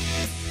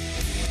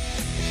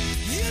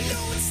 You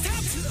know it's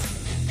time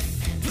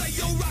to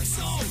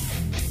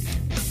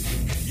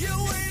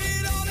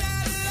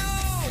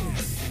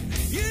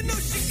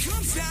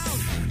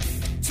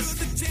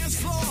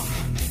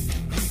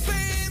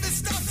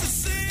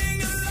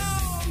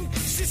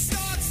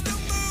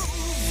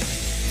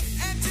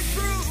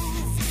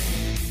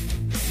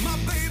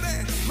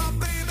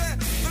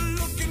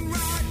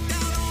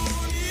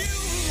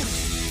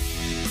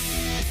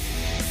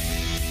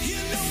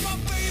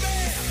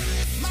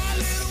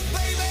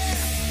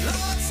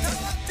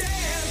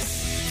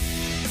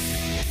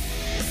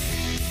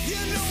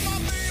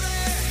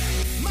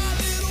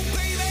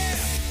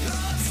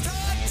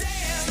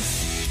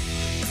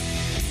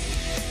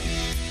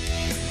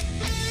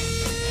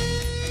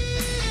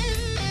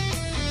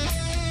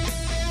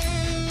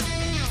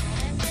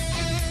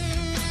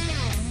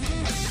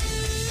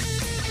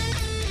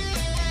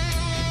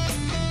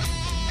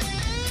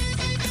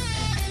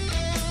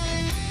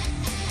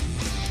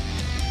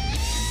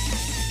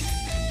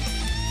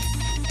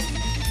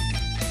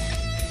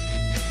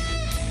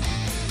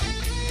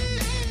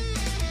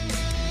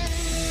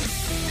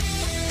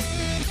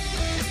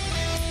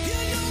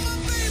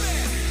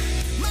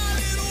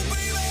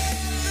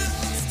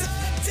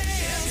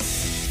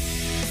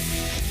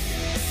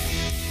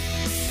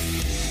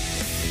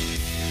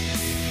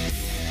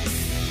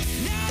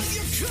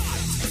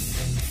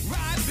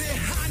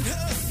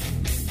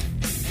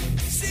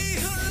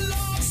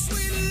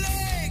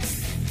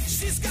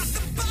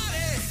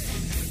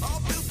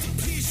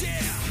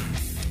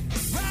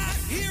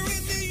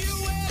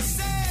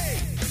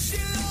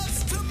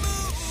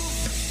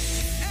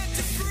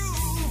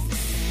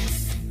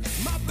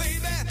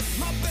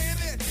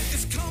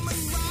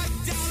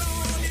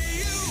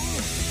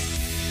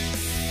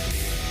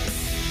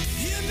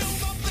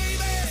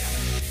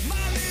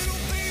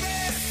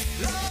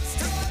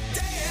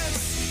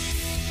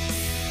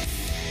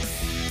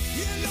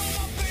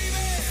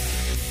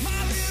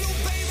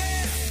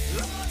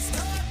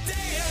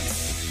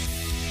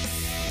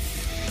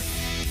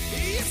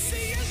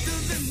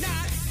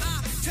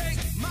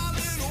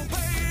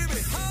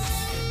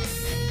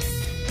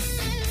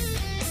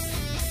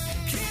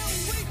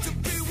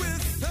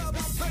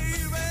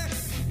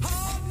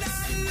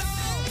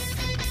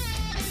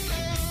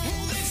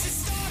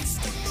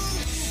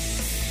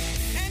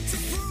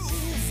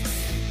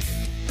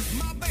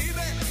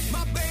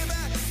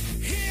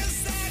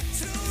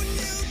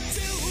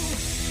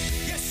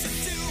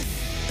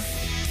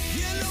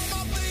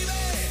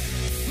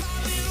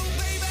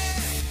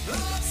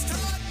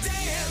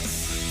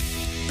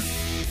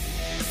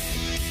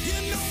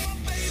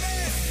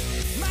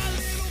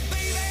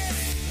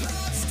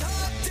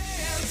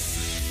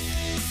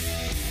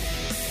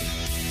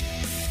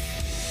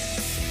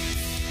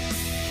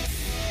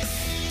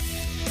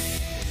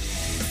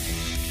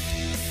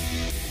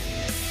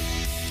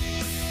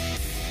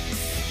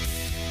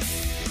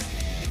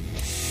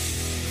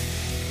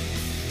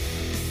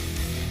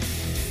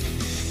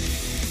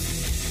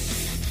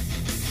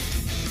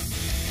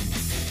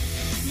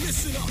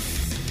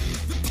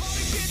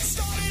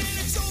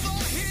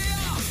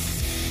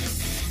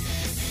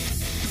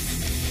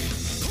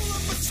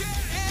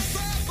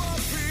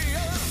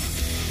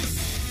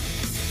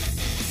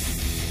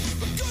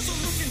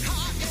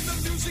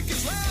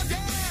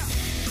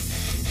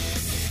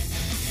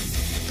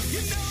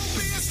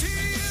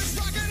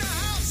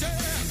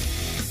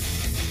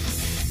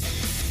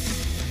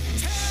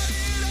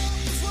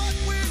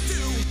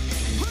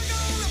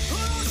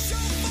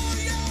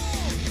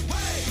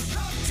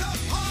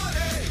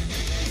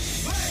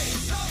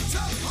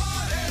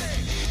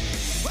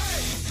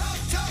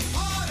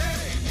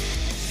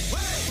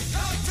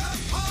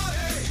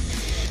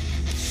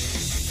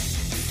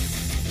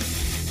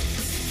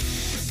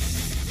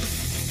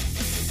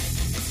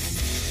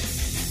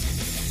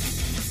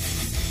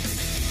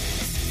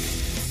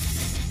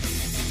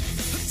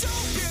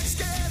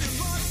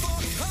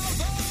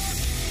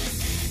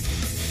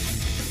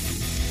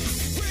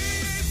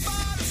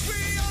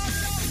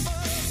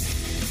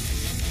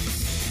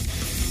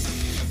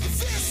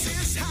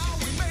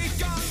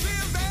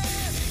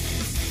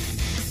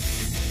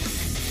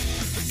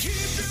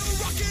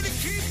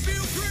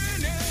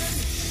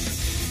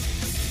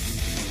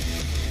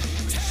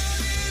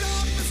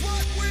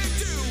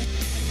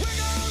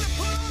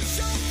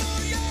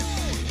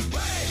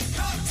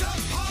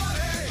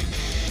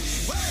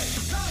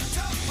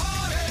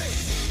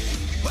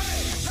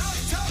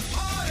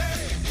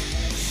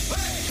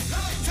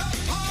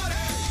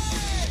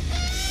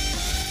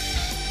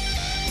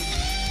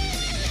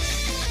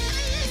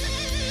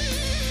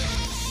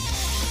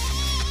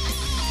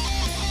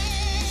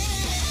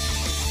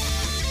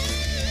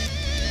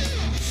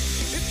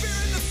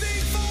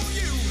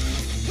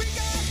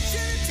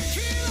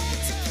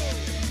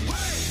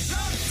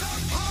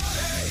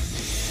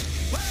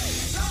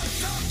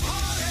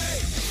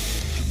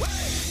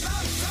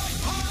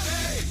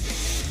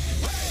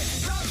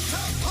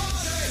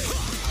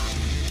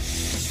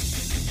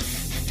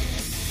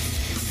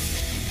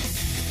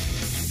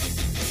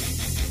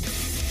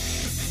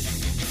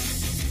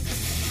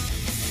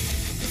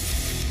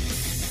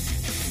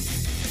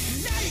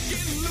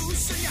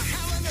say you're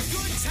having a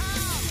good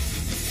time.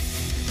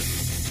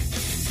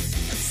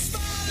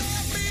 Smile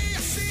at me, I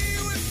see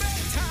you at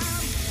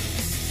bedtime.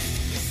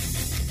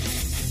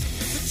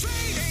 The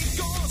train ain't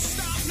gonna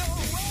stop no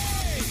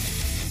way.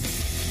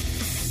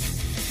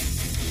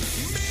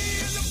 Me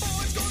and the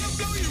boys gonna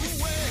blow you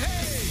away.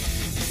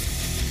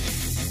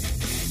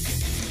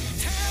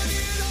 Tear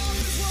it up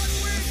is what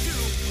we do.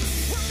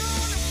 We're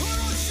gonna put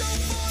on a show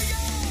for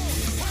you.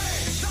 We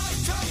love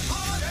to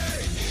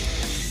party.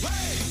 We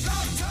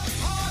love to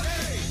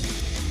party.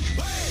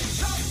 We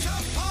love to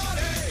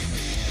party.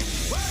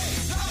 We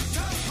love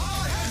to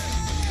party.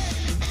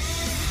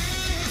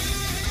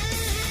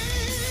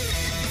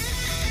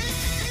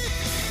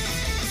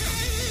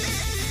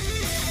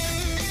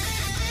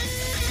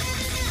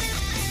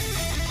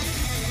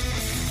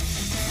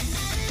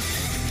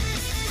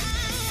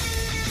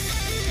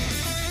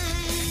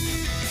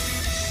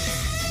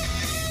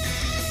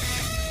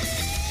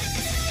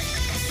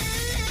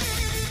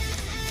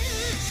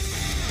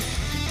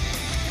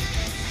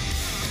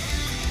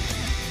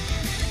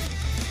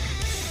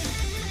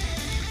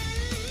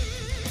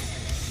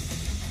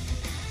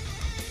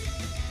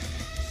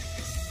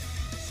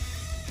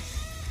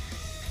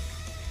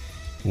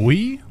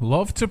 We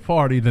Love to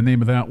Party, the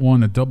name of that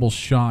one, a double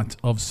shot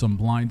of some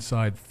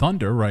Blindside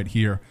Thunder right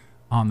here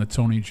on the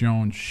Tony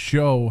Jones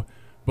Show.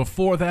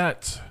 Before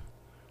that,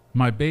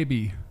 My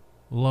Baby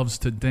Loves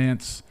to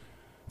Dance.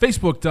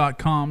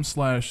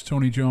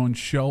 Facebook.com/Tony Jones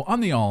Show,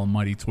 on the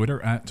almighty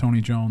Twitter at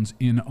Tony Jones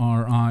in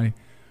RI.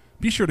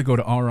 Be sure to go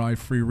to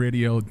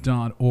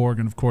rifreeradio.org.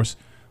 And of course,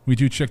 we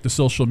do check the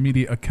social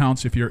media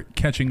accounts if you're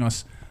catching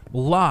us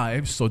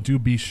live, so do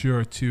be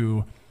sure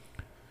to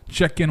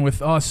check in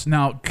with us.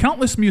 Now,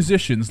 countless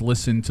musicians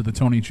listen to the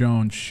Tony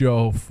Jones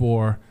Show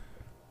for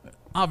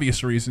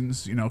obvious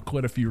reasons,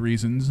 quite a few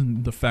reasons.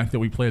 And the fact that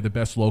we play the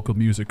best local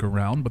music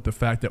around, but the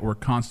fact that we're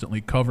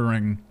constantly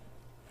covering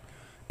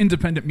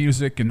independent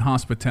music and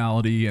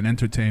hospitality and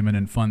entertainment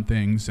and fun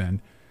things,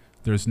 and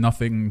there's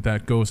nothing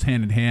that goes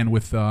hand in hand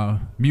with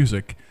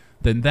music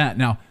than that.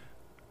 Now,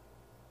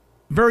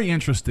 very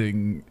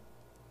interesting.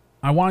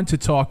 I wanted to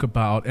talk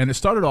about, and it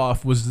started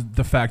off was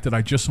the fact that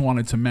I just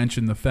wanted to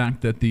mention the fact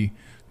that the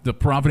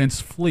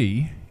Providence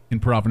Flea in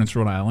Providence,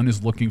 Rhode Island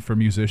is looking for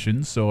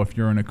musicians. So if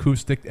you're an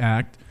acoustic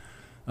act,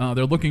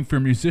 they're looking for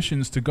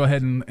musicians to go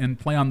ahead and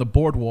play on the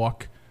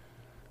boardwalk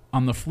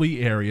on the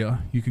Flea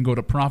area. You can go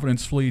to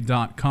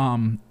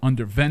providenceflea.com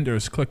under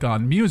vendors, click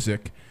on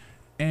music,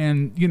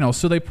 and,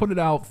 so they put it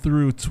out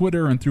through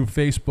Twitter and through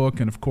Facebook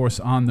and, of course,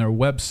 on their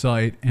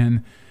website.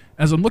 And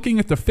as I'm looking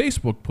at the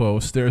Facebook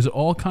post, there's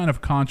all kind of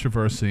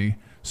controversy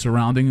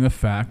surrounding the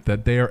fact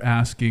that they are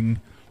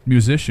asking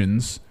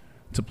musicians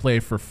to play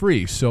for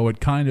free. So it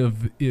kind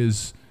of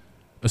is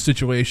a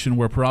situation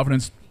where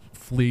Providence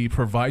Flea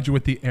provides you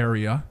with the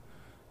area.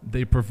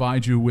 They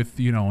provide you with,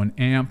 an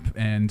amp,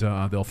 and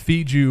they'll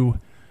feed you,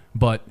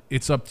 but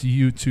it's up to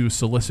you to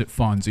solicit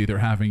funds, either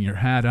having your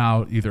hat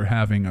out, either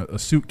having a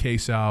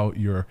suitcase out,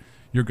 your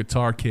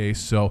guitar case.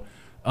 So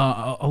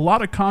a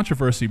lot of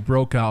controversy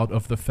broke out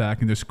of the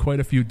fact, and there's quite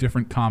a few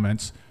different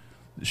comments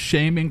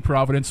shaming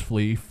Providence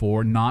Flea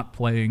for not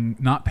paying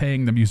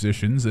the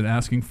musicians and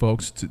asking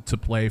folks to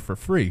play for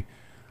free.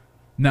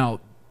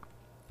 Now,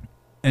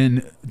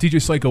 and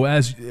DJ Psycho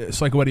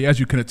Eddie, as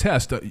you can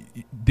attest,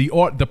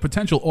 the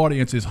potential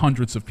audience is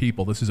hundreds of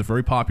people. This is a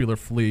very popular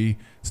flea.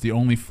 It's the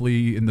only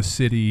flea in the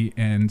city,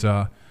 and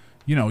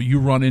you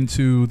run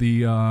into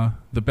the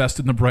best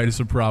and the brightest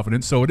of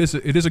Providence. So it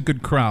is a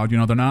good crowd.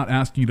 They're not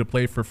asking you to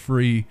play for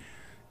free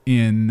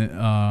in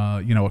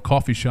a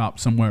coffee shop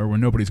somewhere where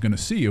nobody's going to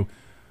see you.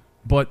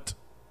 But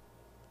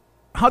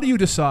how do you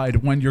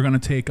decide when you're going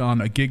to take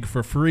on a gig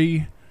for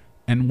free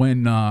and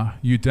when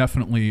you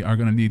definitely are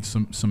going to need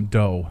some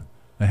dough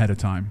ahead of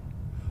time?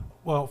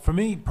 Well, for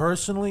me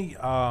personally,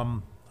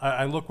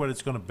 I look what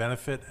it's going to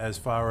benefit as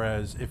far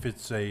as if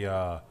it's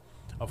a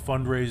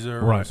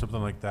fundraiser or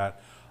something like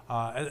that.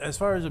 As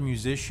far as a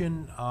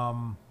musician,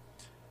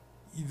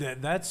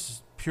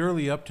 that's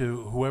purely up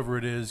to whoever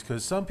it is,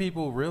 because some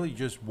people really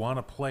just want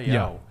to play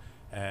out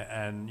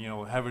and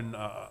having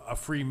a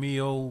free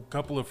meal,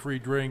 couple of free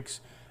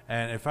drinks.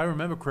 And if I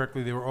remember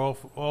correctly, they were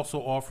also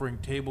offering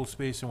table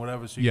space and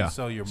whatever, so you can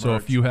sell your merch. So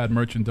if you had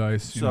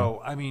merchandise.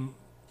 I mean,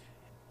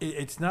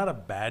 it's not a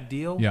bad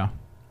deal. Yeah.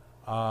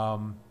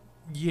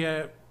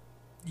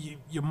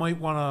 You might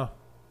want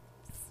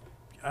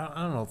to,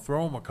 I don't know,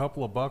 throw them a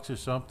couple of bucks or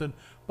something.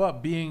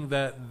 But being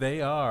that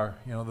they are,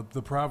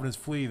 the Providence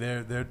Flea,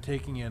 they're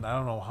taking in, I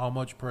don't know how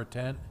much per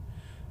tent,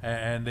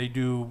 and they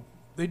do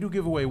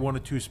give away 1 or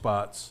 2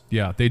 spots.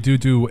 Yeah, they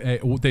do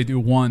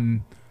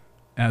one,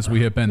 as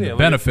we have been the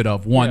benefit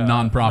of, one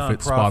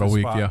nonprofit spot a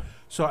week. Yeah.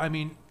 So I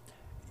mean,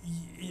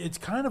 it's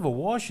kind of a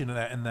wash in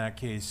that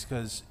case,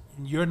 because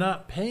you're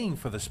not paying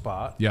for the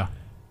spot. Yeah.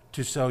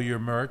 To sell your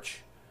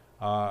merch.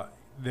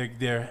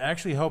 They're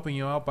actually helping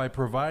you out by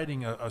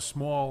providing a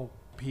small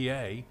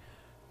PA.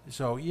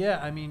 So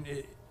yeah, I mean,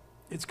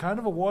 it's kind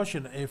of a wash.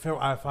 And if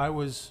I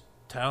was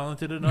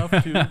talented enough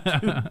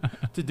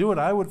to do it,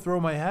 I would throw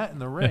my hat in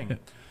the ring.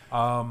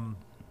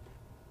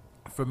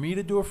 For me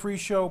to do a free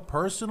show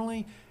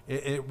personally,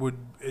 it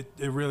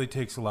really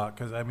takes a lot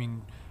because I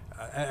mean,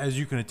 as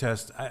you can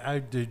attest, I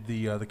did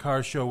the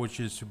car show, which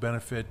is to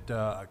benefit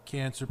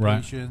cancer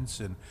patients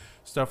and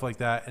stuff like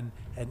that, and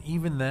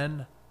even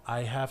then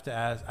I have to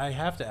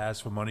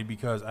ask for money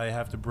because I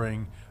have to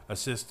bring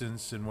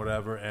assistance and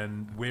whatever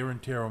and wear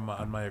and tear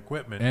on my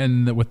equipment.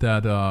 And with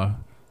that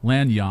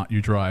land yacht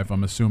you drive,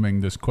 I'm assuming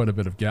there's quite a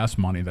bit of gas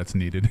money that's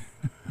needed.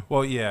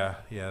 Well, yeah,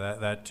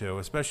 that too.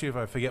 Especially if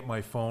I forget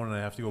my phone and I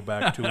have to go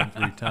back 2 and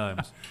 3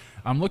 times.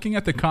 I'm looking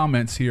at the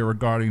comments here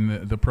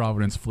regarding the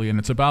Providence Flea, and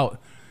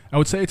I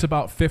would say it's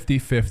about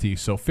 50-50.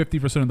 So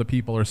 50% of the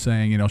people are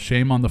saying,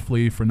 shame on the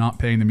Flea for not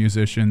paying the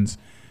musicians,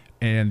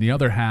 and the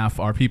other half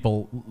are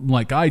people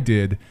like I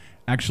did,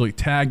 actually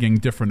tagging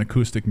different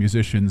acoustic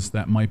musicians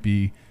that might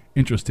be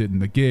interested in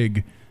the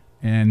gig.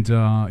 And,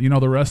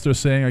 the rest are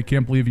saying, I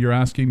can't believe you're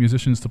asking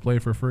musicians to play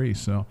for free.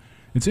 So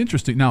it's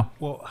interesting. Now,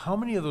 well, how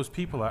many of those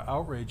people are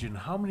outraged, and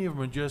how many of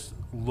them are just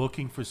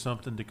looking for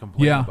something to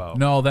complain about?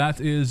 No, that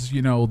is,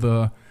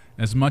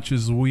 as much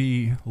as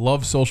we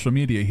love social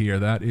media here,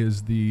 that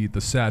is the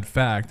sad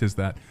fact is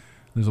that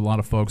there's a lot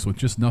of folks with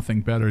just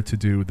nothing better to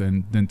do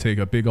than take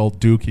a big old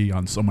dookie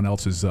on someone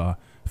else's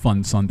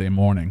fun Sunday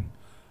morning.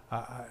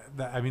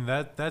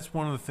 That's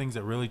one of the things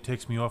that really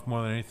ticks me off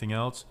more than anything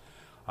else.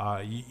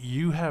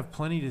 You have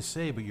plenty to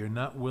say, but you're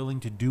not willing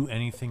to do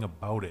anything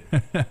about it.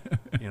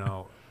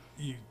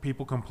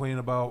 People complain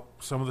about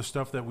some of the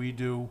stuff that we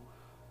do.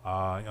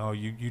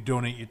 You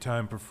donate your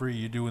time for free.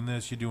 You're doing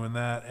this, you're doing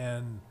that.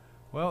 And,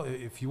 well,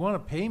 if you want to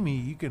pay me,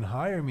 you can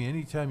hire me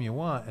anytime you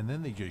want. And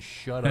then they just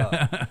shut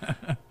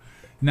up.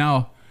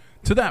 Now,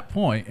 to that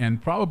point, and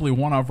probably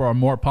one of our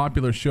more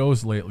popular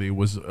shows lately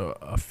was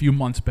a few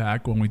months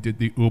back when we did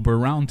the Uber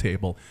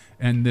Roundtable.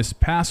 And this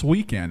past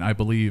weekend, I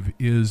believe,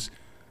 is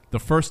the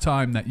first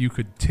time that you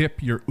could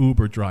tip your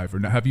Uber driver.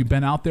 Now, have you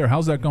been out there?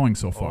 How's that going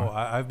so far? Oh,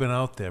 I've been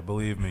out there,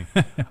 believe me.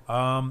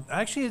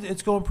 Actually,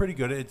 it's going pretty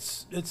good.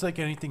 It's like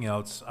anything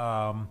else.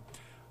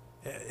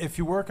 If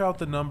you work out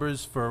the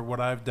numbers for what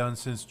I've done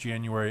since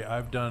January,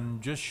 I've done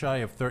just shy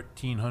of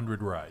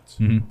 1,300 rides.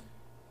 Mm-hmm.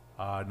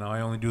 Now, I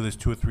only do this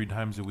 2 or 3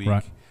 times a week.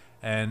 Right.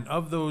 And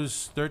of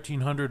those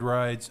 1,300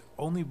 rides,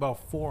 only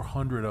about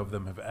 400 of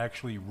them have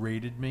actually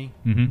rated me.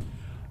 Mm-hmm.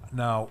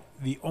 Now,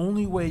 the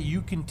only way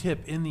you can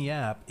tip in the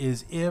app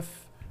is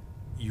if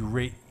you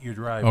rate your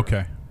driver.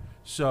 Okay.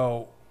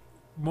 So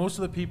most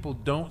of the people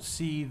don't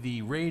see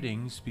the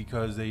ratings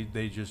because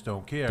they just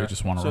don't care. They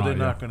just want to So ride, they're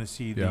not going to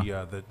see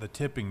Yeah. the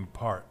tipping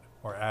part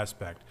or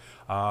aspect.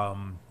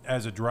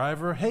 As a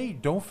driver, hey,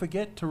 don't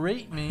forget to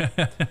rate me.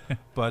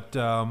 But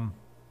I'm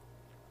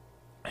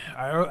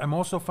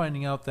also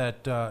finding out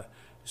that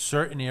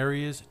certain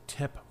areas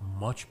tip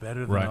much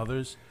better than Right.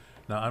 others.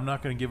 Now, I'm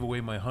not going to give away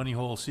my honey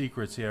hole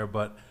secrets here,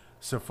 but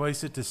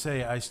suffice it to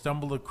say, I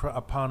stumbled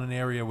upon an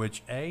area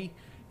which, A,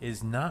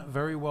 is not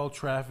very well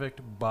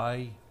trafficked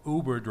by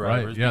Uber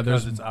drivers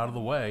because it's out of the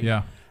way.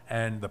 Yeah.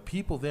 And the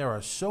people there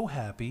are so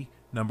happy,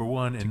 number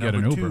one, and get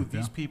number an two, Uber,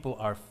 these people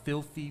are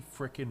filthy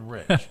freaking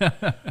rich.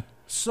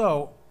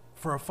 So,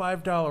 for a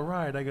 $5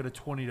 ride, I got a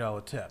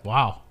 $20 tip.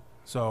 Wow.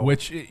 So,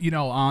 which,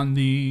 on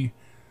the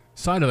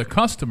side of the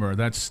customer,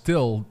 that's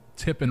still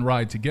tip and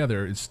ride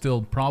together is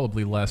still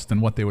probably less than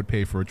what they would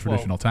pay for a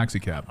traditional taxi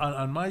cab.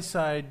 On my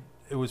side,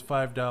 it was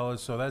 $5,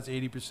 so that's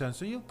 80%.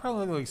 So you'll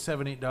probably like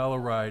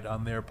 $7-8 ride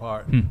on their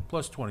part,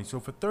 plus 20. So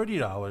for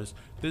 $30,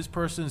 this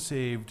person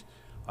saved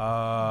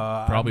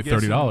probably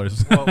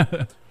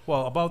 $30.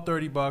 well, about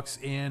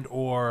 $30 and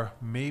or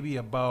maybe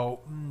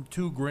about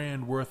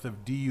 $2,000 worth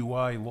of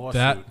DUI lawsuits.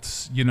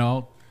 That's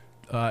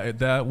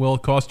that will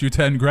cost you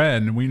 $10,000,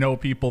 and we know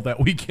people that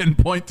we can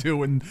point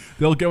to, and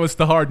they'll give us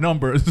the hard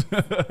numbers.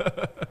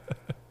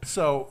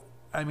 So,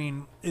 I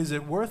mean, is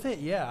it worth it?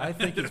 Yeah, I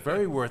think it's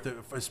very worth it,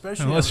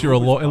 especially unless you're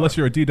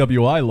a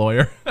DWI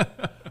lawyer.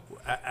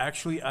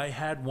 Actually, I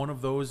had one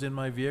of those in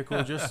my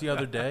vehicle just the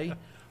other day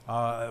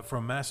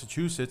from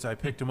Massachusetts. I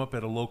picked him up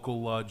at a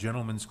local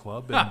gentleman's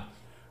club, and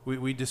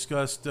we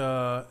discussed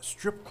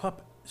strip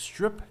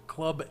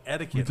club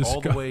etiquette all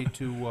the way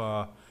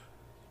to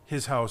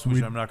his house,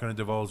 which I'm not going to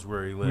divulge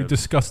where he lives. We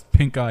discussed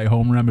pink eye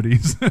home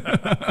remedies.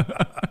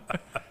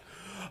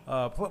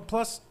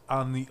 Plus,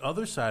 on the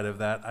other side of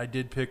that, I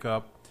did pick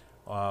up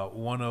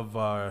one of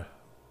our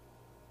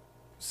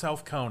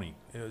South County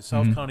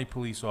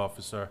police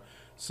officer.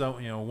 So,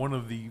 one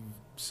of the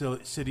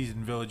cities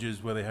and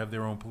villages where they have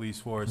their own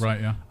police force.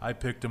 Right, yeah. I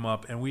picked him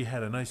up, and we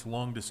had a nice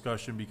long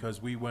discussion because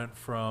we went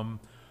from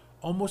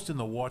almost in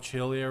the Watch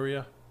Hill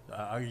area.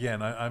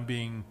 Again, I'm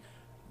being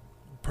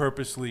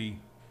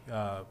purposely...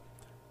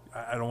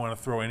 I don't want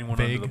to throw anyone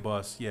Vague. under the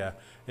bus. Yeah,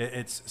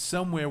 it's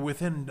somewhere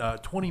within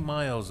 20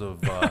 miles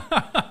of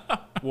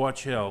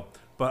Watch Hill.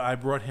 But I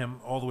brought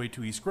him all the way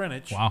to East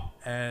Greenwich. Wow.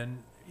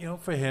 And,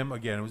 for him,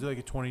 again, it was like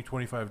a $20,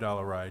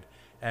 $25 ride.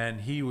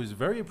 And he was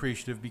very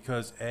appreciative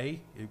because,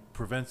 A, it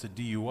prevents a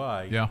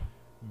DUI. Yeah.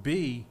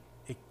 B,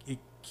 it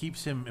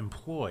keeps him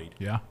employed.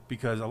 Yeah.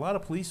 Because a lot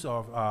of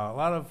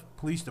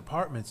police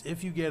departments,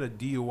 if you get a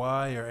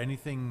DUI or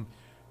anything,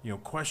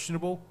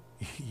 questionable,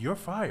 you're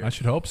fired. I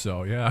should hope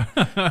so. Yeah.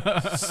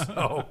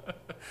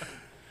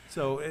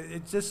 So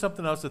it's just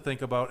something else to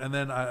think about. And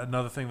then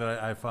another thing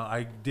that I found,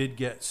 I did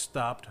get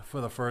stopped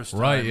for the first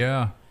time. Right.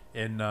 Yeah.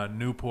 In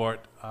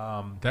Newport.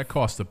 That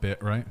cost a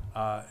bit, right?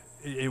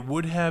 It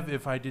would have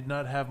if I did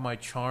not have my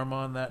charm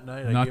on that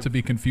night. Not to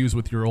be confused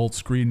with your old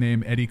screen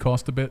name, Eddie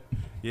Cost a bit.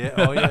 Yeah.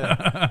 Oh,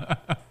 yeah.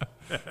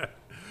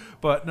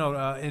 But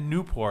no, in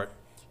Newport,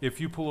 if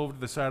you pull over to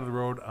the side of the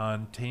road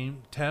on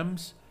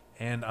Thames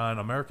and on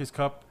America's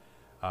Cup,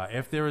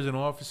 if there is an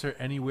officer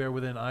anywhere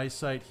within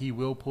eyesight, he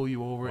will pull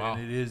you over,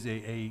 and it is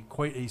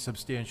quite a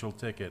substantial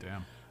ticket.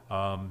 Damn.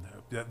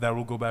 That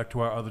will go back to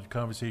our other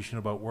conversation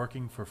about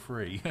working for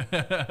free.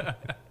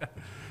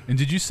 And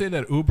did you say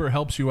that Uber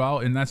helps you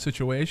out in that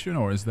situation,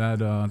 or is that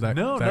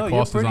that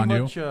cost is on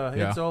you?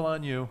 It's all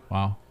on you.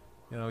 Wow.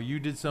 You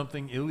did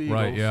something illegal,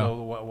 right, yeah. So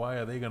why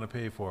are they going to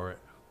pay for it?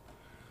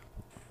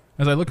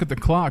 As I look at the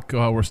clock,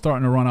 we're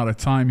starting to run out of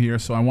time here,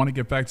 so I want to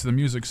get back to the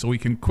music so we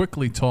can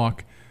quickly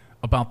talk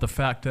about the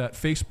fact that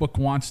Facebook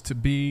wants to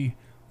be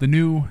the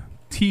new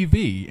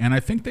TV, and I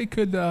think they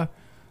could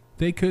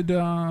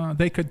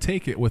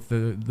take it with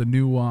the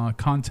new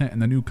content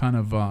and the new kind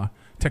of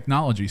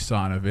technology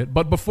side of it.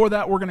 But before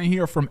that, we're going to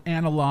hear from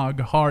Analog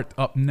Heart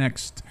up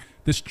next.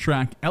 This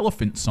track,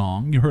 Elephant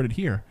Song, you heard it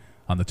here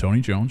on The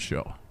Tony Jones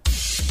Show.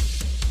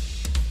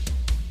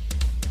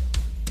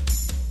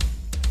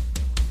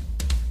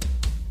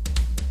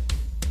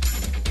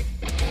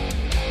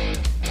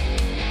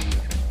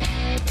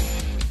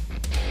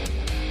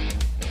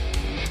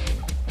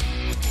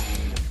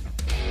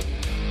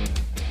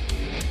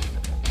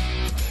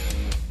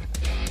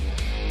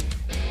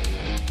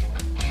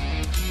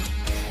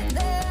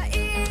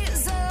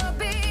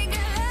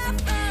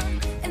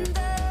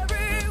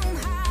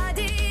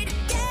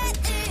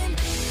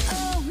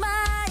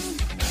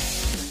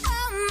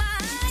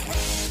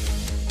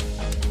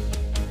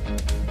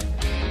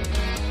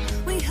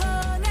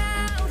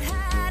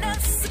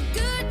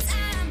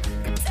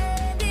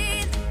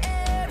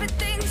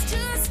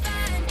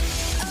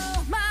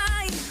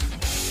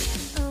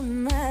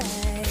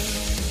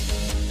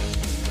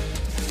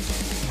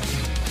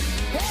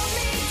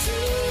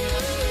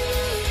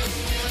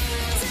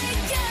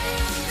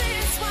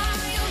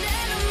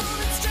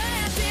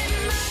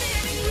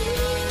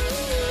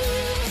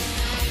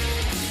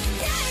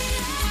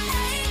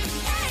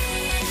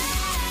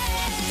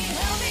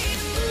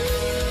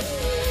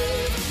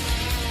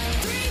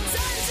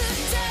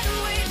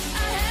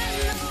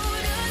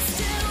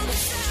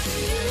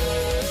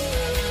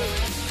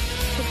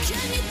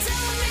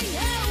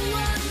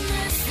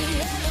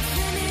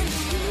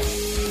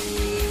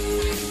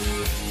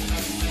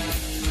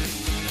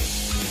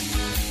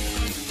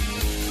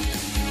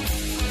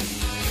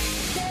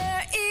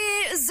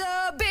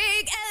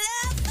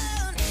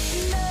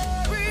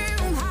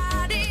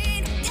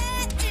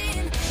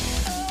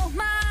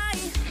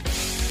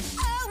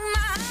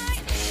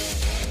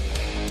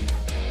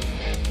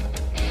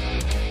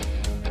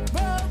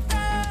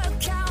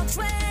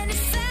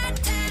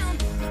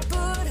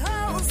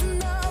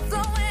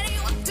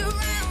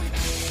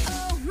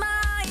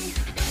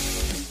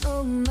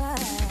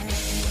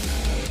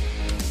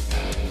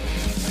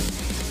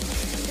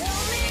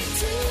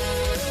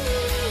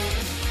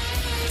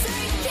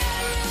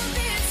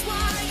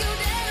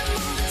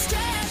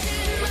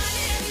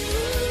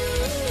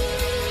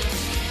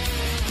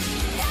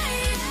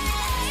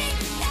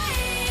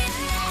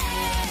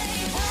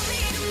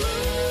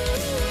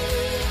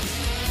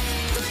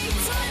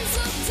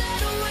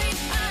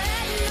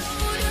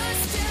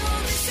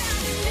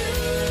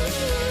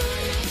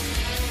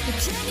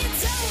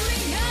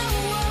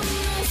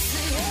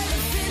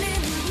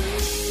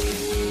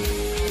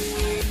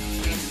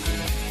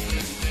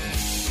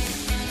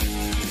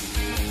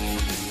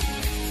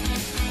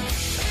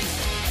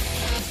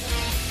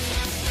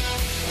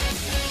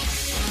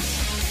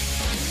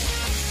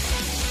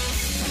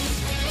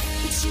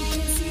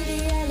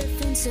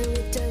 so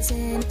it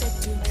doesn't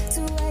affect you.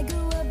 So I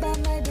go about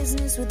my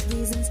business with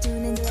reasons to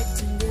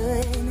neglecting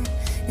good,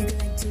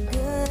 neglecting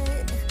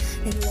good,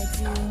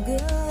 neglecting good.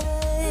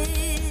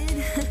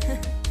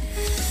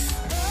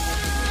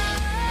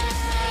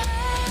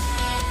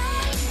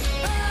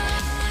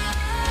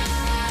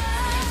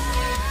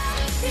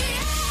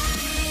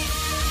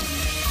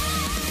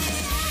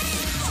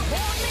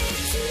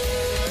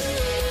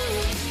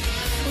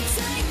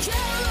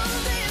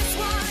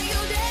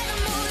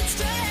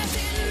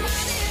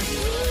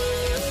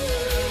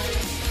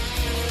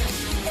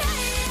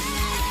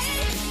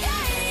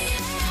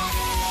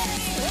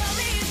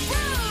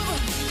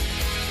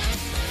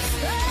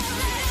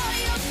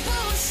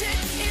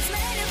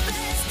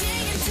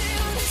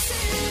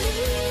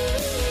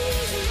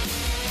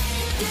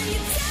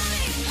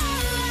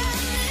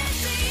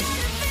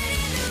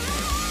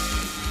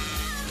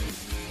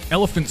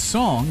 Elephant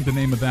Song, the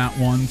name of that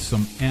one,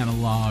 some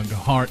Analog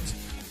Heart.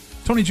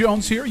 Tony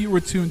Jones here. You were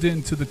tuned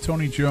in to the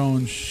Tony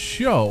Jones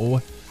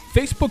Show.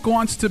 Facebook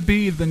wants to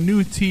be the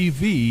new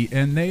TV,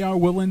 and they are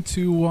willing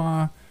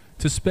to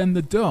spend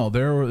the dough.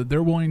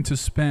 They're willing to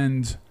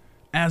spend,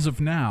 as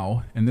of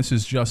now, and this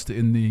is just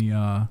in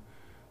the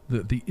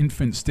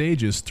infant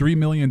stages, $3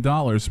 million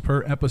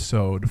per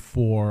episode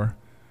for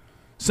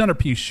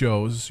centerpiece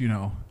shows,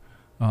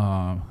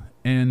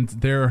 and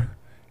they're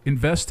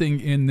investing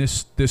in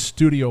this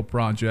studio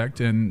project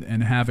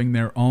and having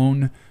their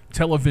own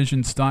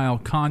television-style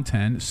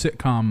content,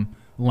 sitcom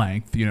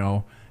length,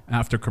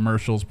 after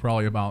commercials,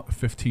 probably about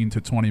 15 to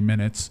 20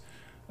 minutes,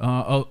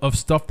 of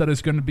stuff that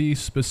is going to be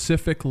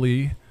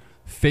specifically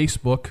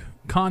Facebook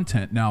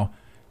content. Now,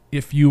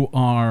 if you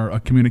are a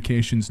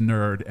communications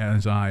nerd,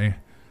 as I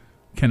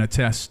can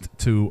attest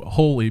to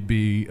wholly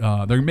be,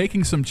 they're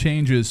making some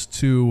changes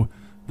to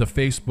the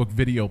Facebook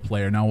video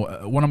player.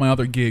 Now, one of my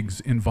other gigs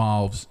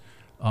involves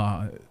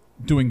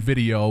doing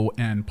video,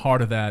 and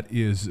part of that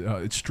is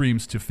it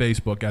streams to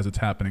Facebook as it's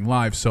happening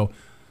live. So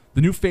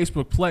the new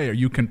Facebook player,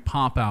 you can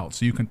pop out.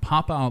 So you can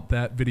pop out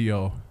that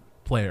video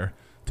player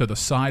to the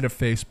side of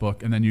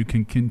Facebook, and then you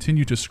can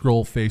continue to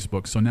scroll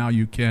Facebook. So now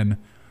you can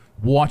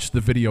watch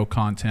the video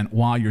content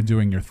while you're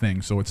doing your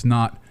thing. So it's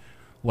not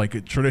like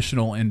a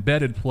traditional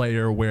embedded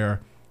player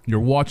where you're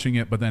watching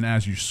it, but then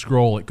as you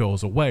scroll, it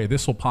goes away.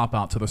 This will pop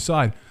out to the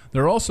side.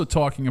 They're also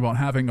talking about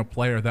having a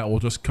player that will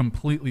just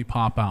completely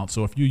pop out.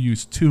 So if you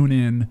use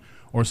TuneIn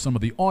or some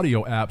of the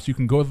audio apps, you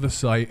can go to the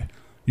site,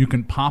 you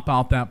can pop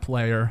out that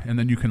player, and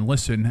then you can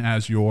listen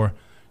as you're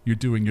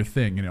doing your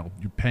thing.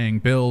 You're paying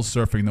bills,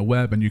 surfing the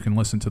web, and you can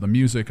listen to the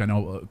music. I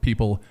know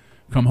people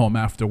come home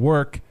after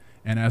work,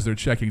 and as they're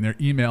checking their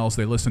emails,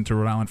 they listen to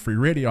Rhode Island Free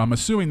Radio. I'm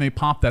assuming they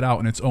pop that out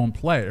in its own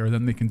player,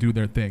 then they can do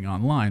their thing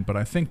online. But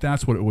I think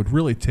that's what it would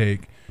really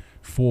take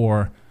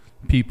for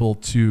people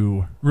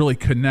to really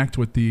connect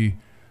with the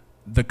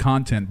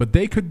content. But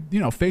they could,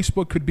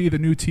 Facebook could be the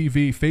new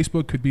TV.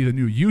 Facebook could be the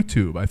new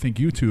YouTube. I think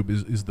YouTube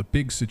is the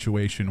big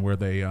situation where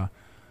they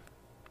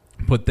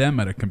put them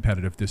at a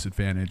competitive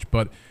disadvantage.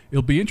 But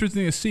it'll be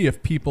interesting to see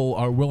if people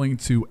are willing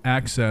to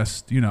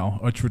access,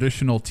 a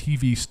traditional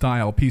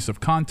TV-style piece of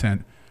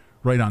content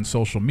right on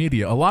social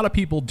media. A lot of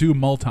people do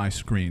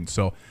multi-screen.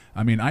 So,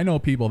 I know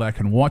people that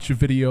can watch a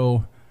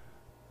video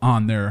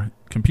on their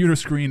computer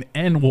screen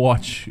and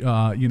watch,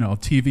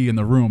 TV in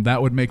the room.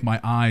 That would make my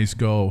eyes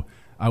go.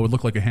 I would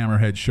look like a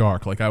hammerhead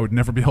shark. Like I would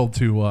never be able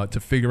to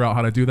figure out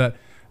how to do that.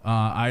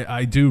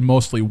 I do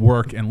mostly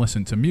work and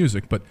listen to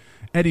music. But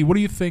Eddie, what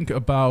do you think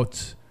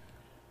about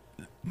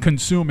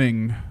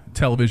consuming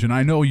television?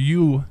 I know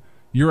you're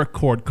a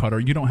cord cutter.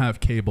 You don't have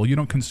cable. You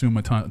don't consume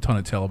a ton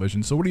of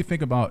television. So what do you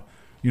think about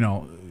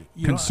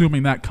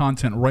consuming that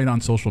content right on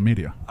social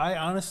media? I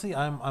honestly,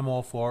 I'm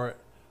all for it.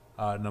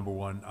 Number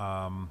one,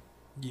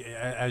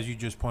 as you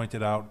just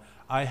pointed out,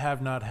 I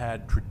have not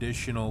had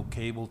traditional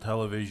cable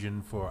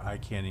television for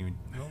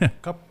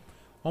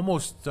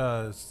almost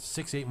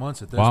 6-8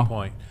 months at this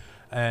point,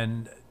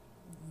 and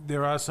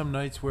there are some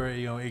nights where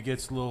it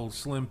gets a little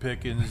slim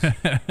pickings,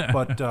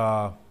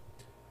 but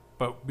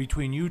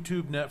between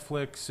YouTube,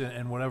 Netflix,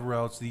 and whatever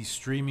else, these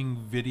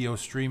streaming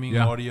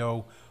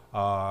audio.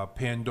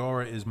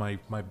 Pandora is my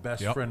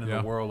best friend in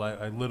the world.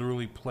 I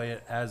literally play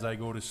it as I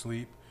go to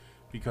sleep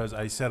because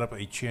I set up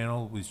a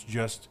channel with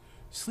just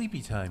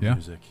sleepy time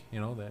music.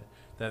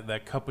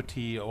 That cup of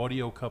tea,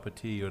 audio cup of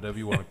tea, whatever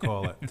you want to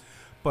call it.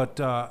 But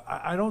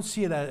I don't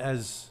see it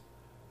as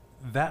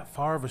that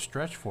far of a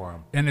stretch for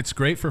them. And it's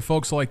great for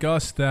folks like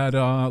us that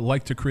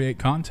like to create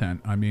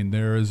content.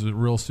 There is a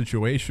real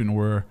situation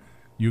where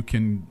you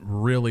can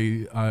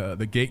really,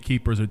 the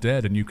gatekeepers are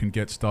dead, and you can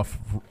get stuff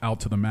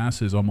out to the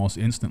masses almost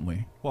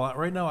instantly. Well,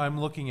 right now I'm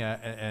looking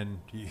at, and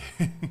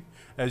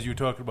as you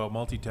talked about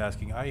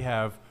multitasking, I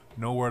have,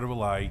 no word of a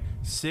lie,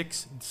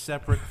 6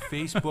 separate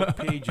Facebook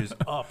pages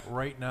up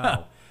right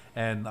now,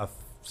 and a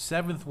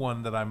 7th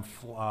one that I'm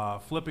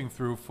flipping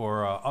through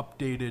for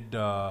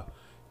updated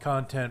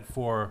content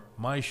for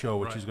my show,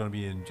 which is going to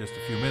be in just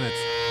a few minutes.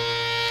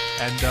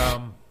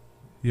 And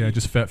yeah, I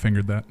just fat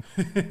fingered that.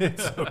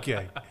 It's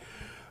okay.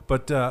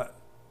 But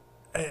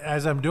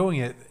as I'm doing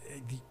it,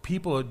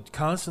 people are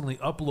constantly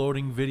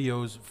uploading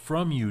videos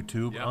from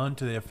YouTube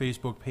onto their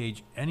Facebook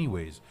page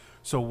anyways.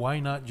 So why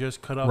not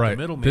just cut out the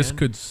middleman? This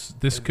could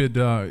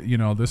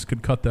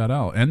cut that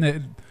out.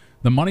 And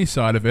the money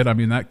side of it,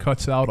 that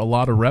cuts out a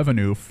lot of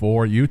revenue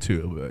for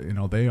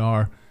YouTube. They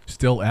are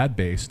still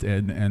ad-based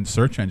and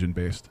search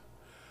engine-based.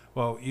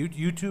 Well,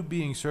 YouTube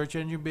being search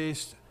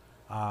engine-based,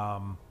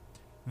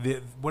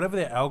 whatever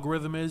their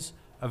algorithm is,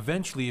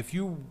 eventually,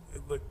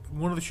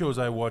 one of the shows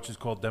I watch is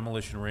called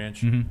Demolition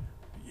Ranch. Mm-hmm.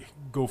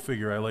 Go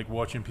figure. I like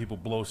watching people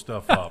blow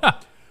stuff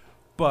up.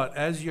 But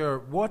as you're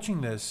watching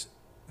this,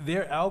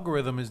 their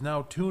algorithm is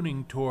now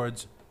tuning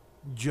towards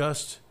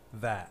just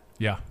that.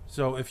 Yeah.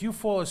 So if you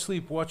fall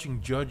asleep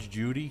watching Judge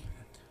Judy,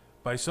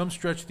 by some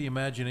stretch of the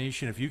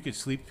imagination, if you could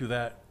sleep through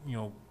that,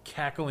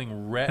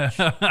 cackling wretch,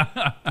 in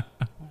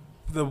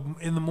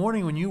the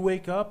morning when you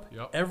wake up,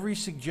 every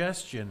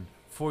suggestion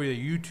for your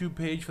YouTube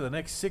page for the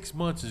next 6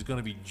 months is going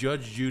to be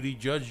Judge Judy,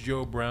 Judge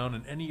Joe Brown,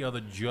 and any other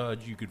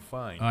judge you could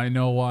find. I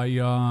know.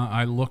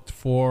 I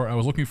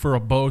was looking for a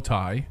bow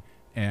tie,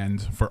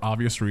 and for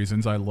obvious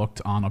reasons, I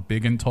looked on a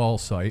Big and Tall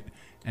site,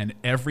 and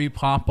every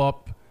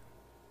pop-up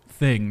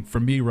thing for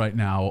me right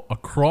now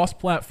across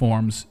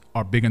platforms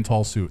are Big and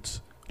Tall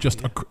suits.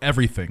 Just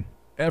everything.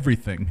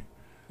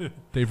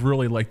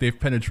 They've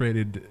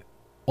penetrated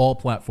all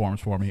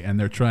platforms for me, and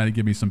they're trying to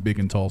give me some Big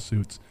and Tall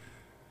suits.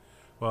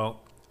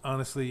 Well,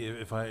 honestly,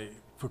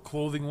 for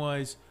clothing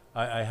wise,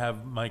 I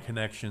have my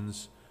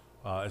connections,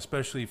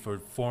 especially for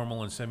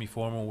formal and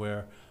semi-formal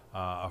wear.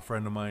 A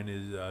friend of mine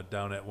is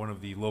down at one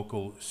of the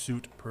local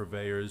suit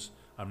purveyors.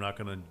 I'm not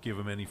going to give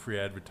him any free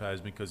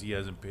advertisement because he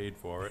hasn't paid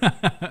for it.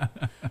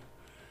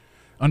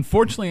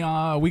 Unfortunately,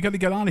 we got to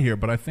get out of here,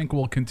 but I think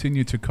we'll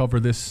continue to cover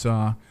this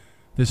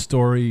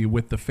story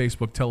with the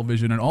Facebook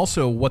television, and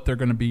also what they're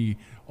going to be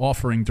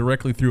offering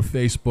directly through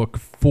Facebook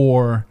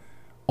for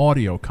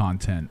audio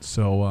content.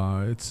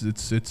 So it's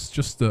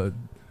just the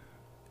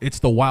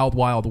wild,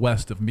 wild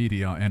west of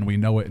media, and we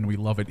know it and we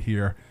love it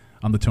here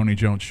on the Tony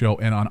Jones Show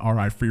and on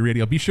RI Free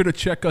Radio. Be sure to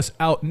check us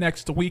out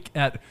next week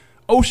at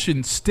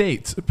Ocean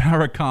State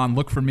Paracon.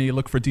 Look for me,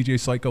 look for DJ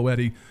Psycho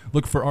Eddie,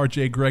 look for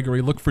RJ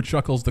Gregory, look for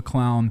Chuckles the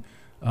Clown.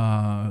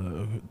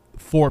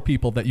 4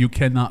 people that you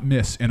cannot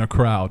miss in a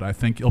crowd. I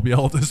think you'll be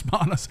able to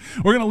spot us.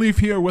 We're going to leave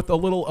here with a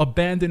little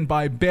Abandoned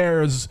by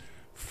Bears,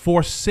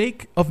 For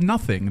Sake of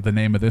Nothing, the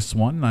name of this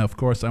one. Of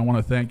course, I want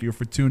to thank you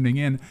for tuning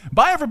in.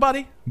 Bye,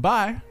 everybody.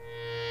 Bye.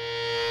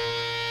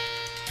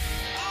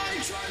 I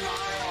try my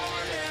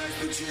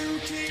hardest, but you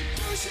keep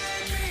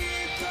pushing me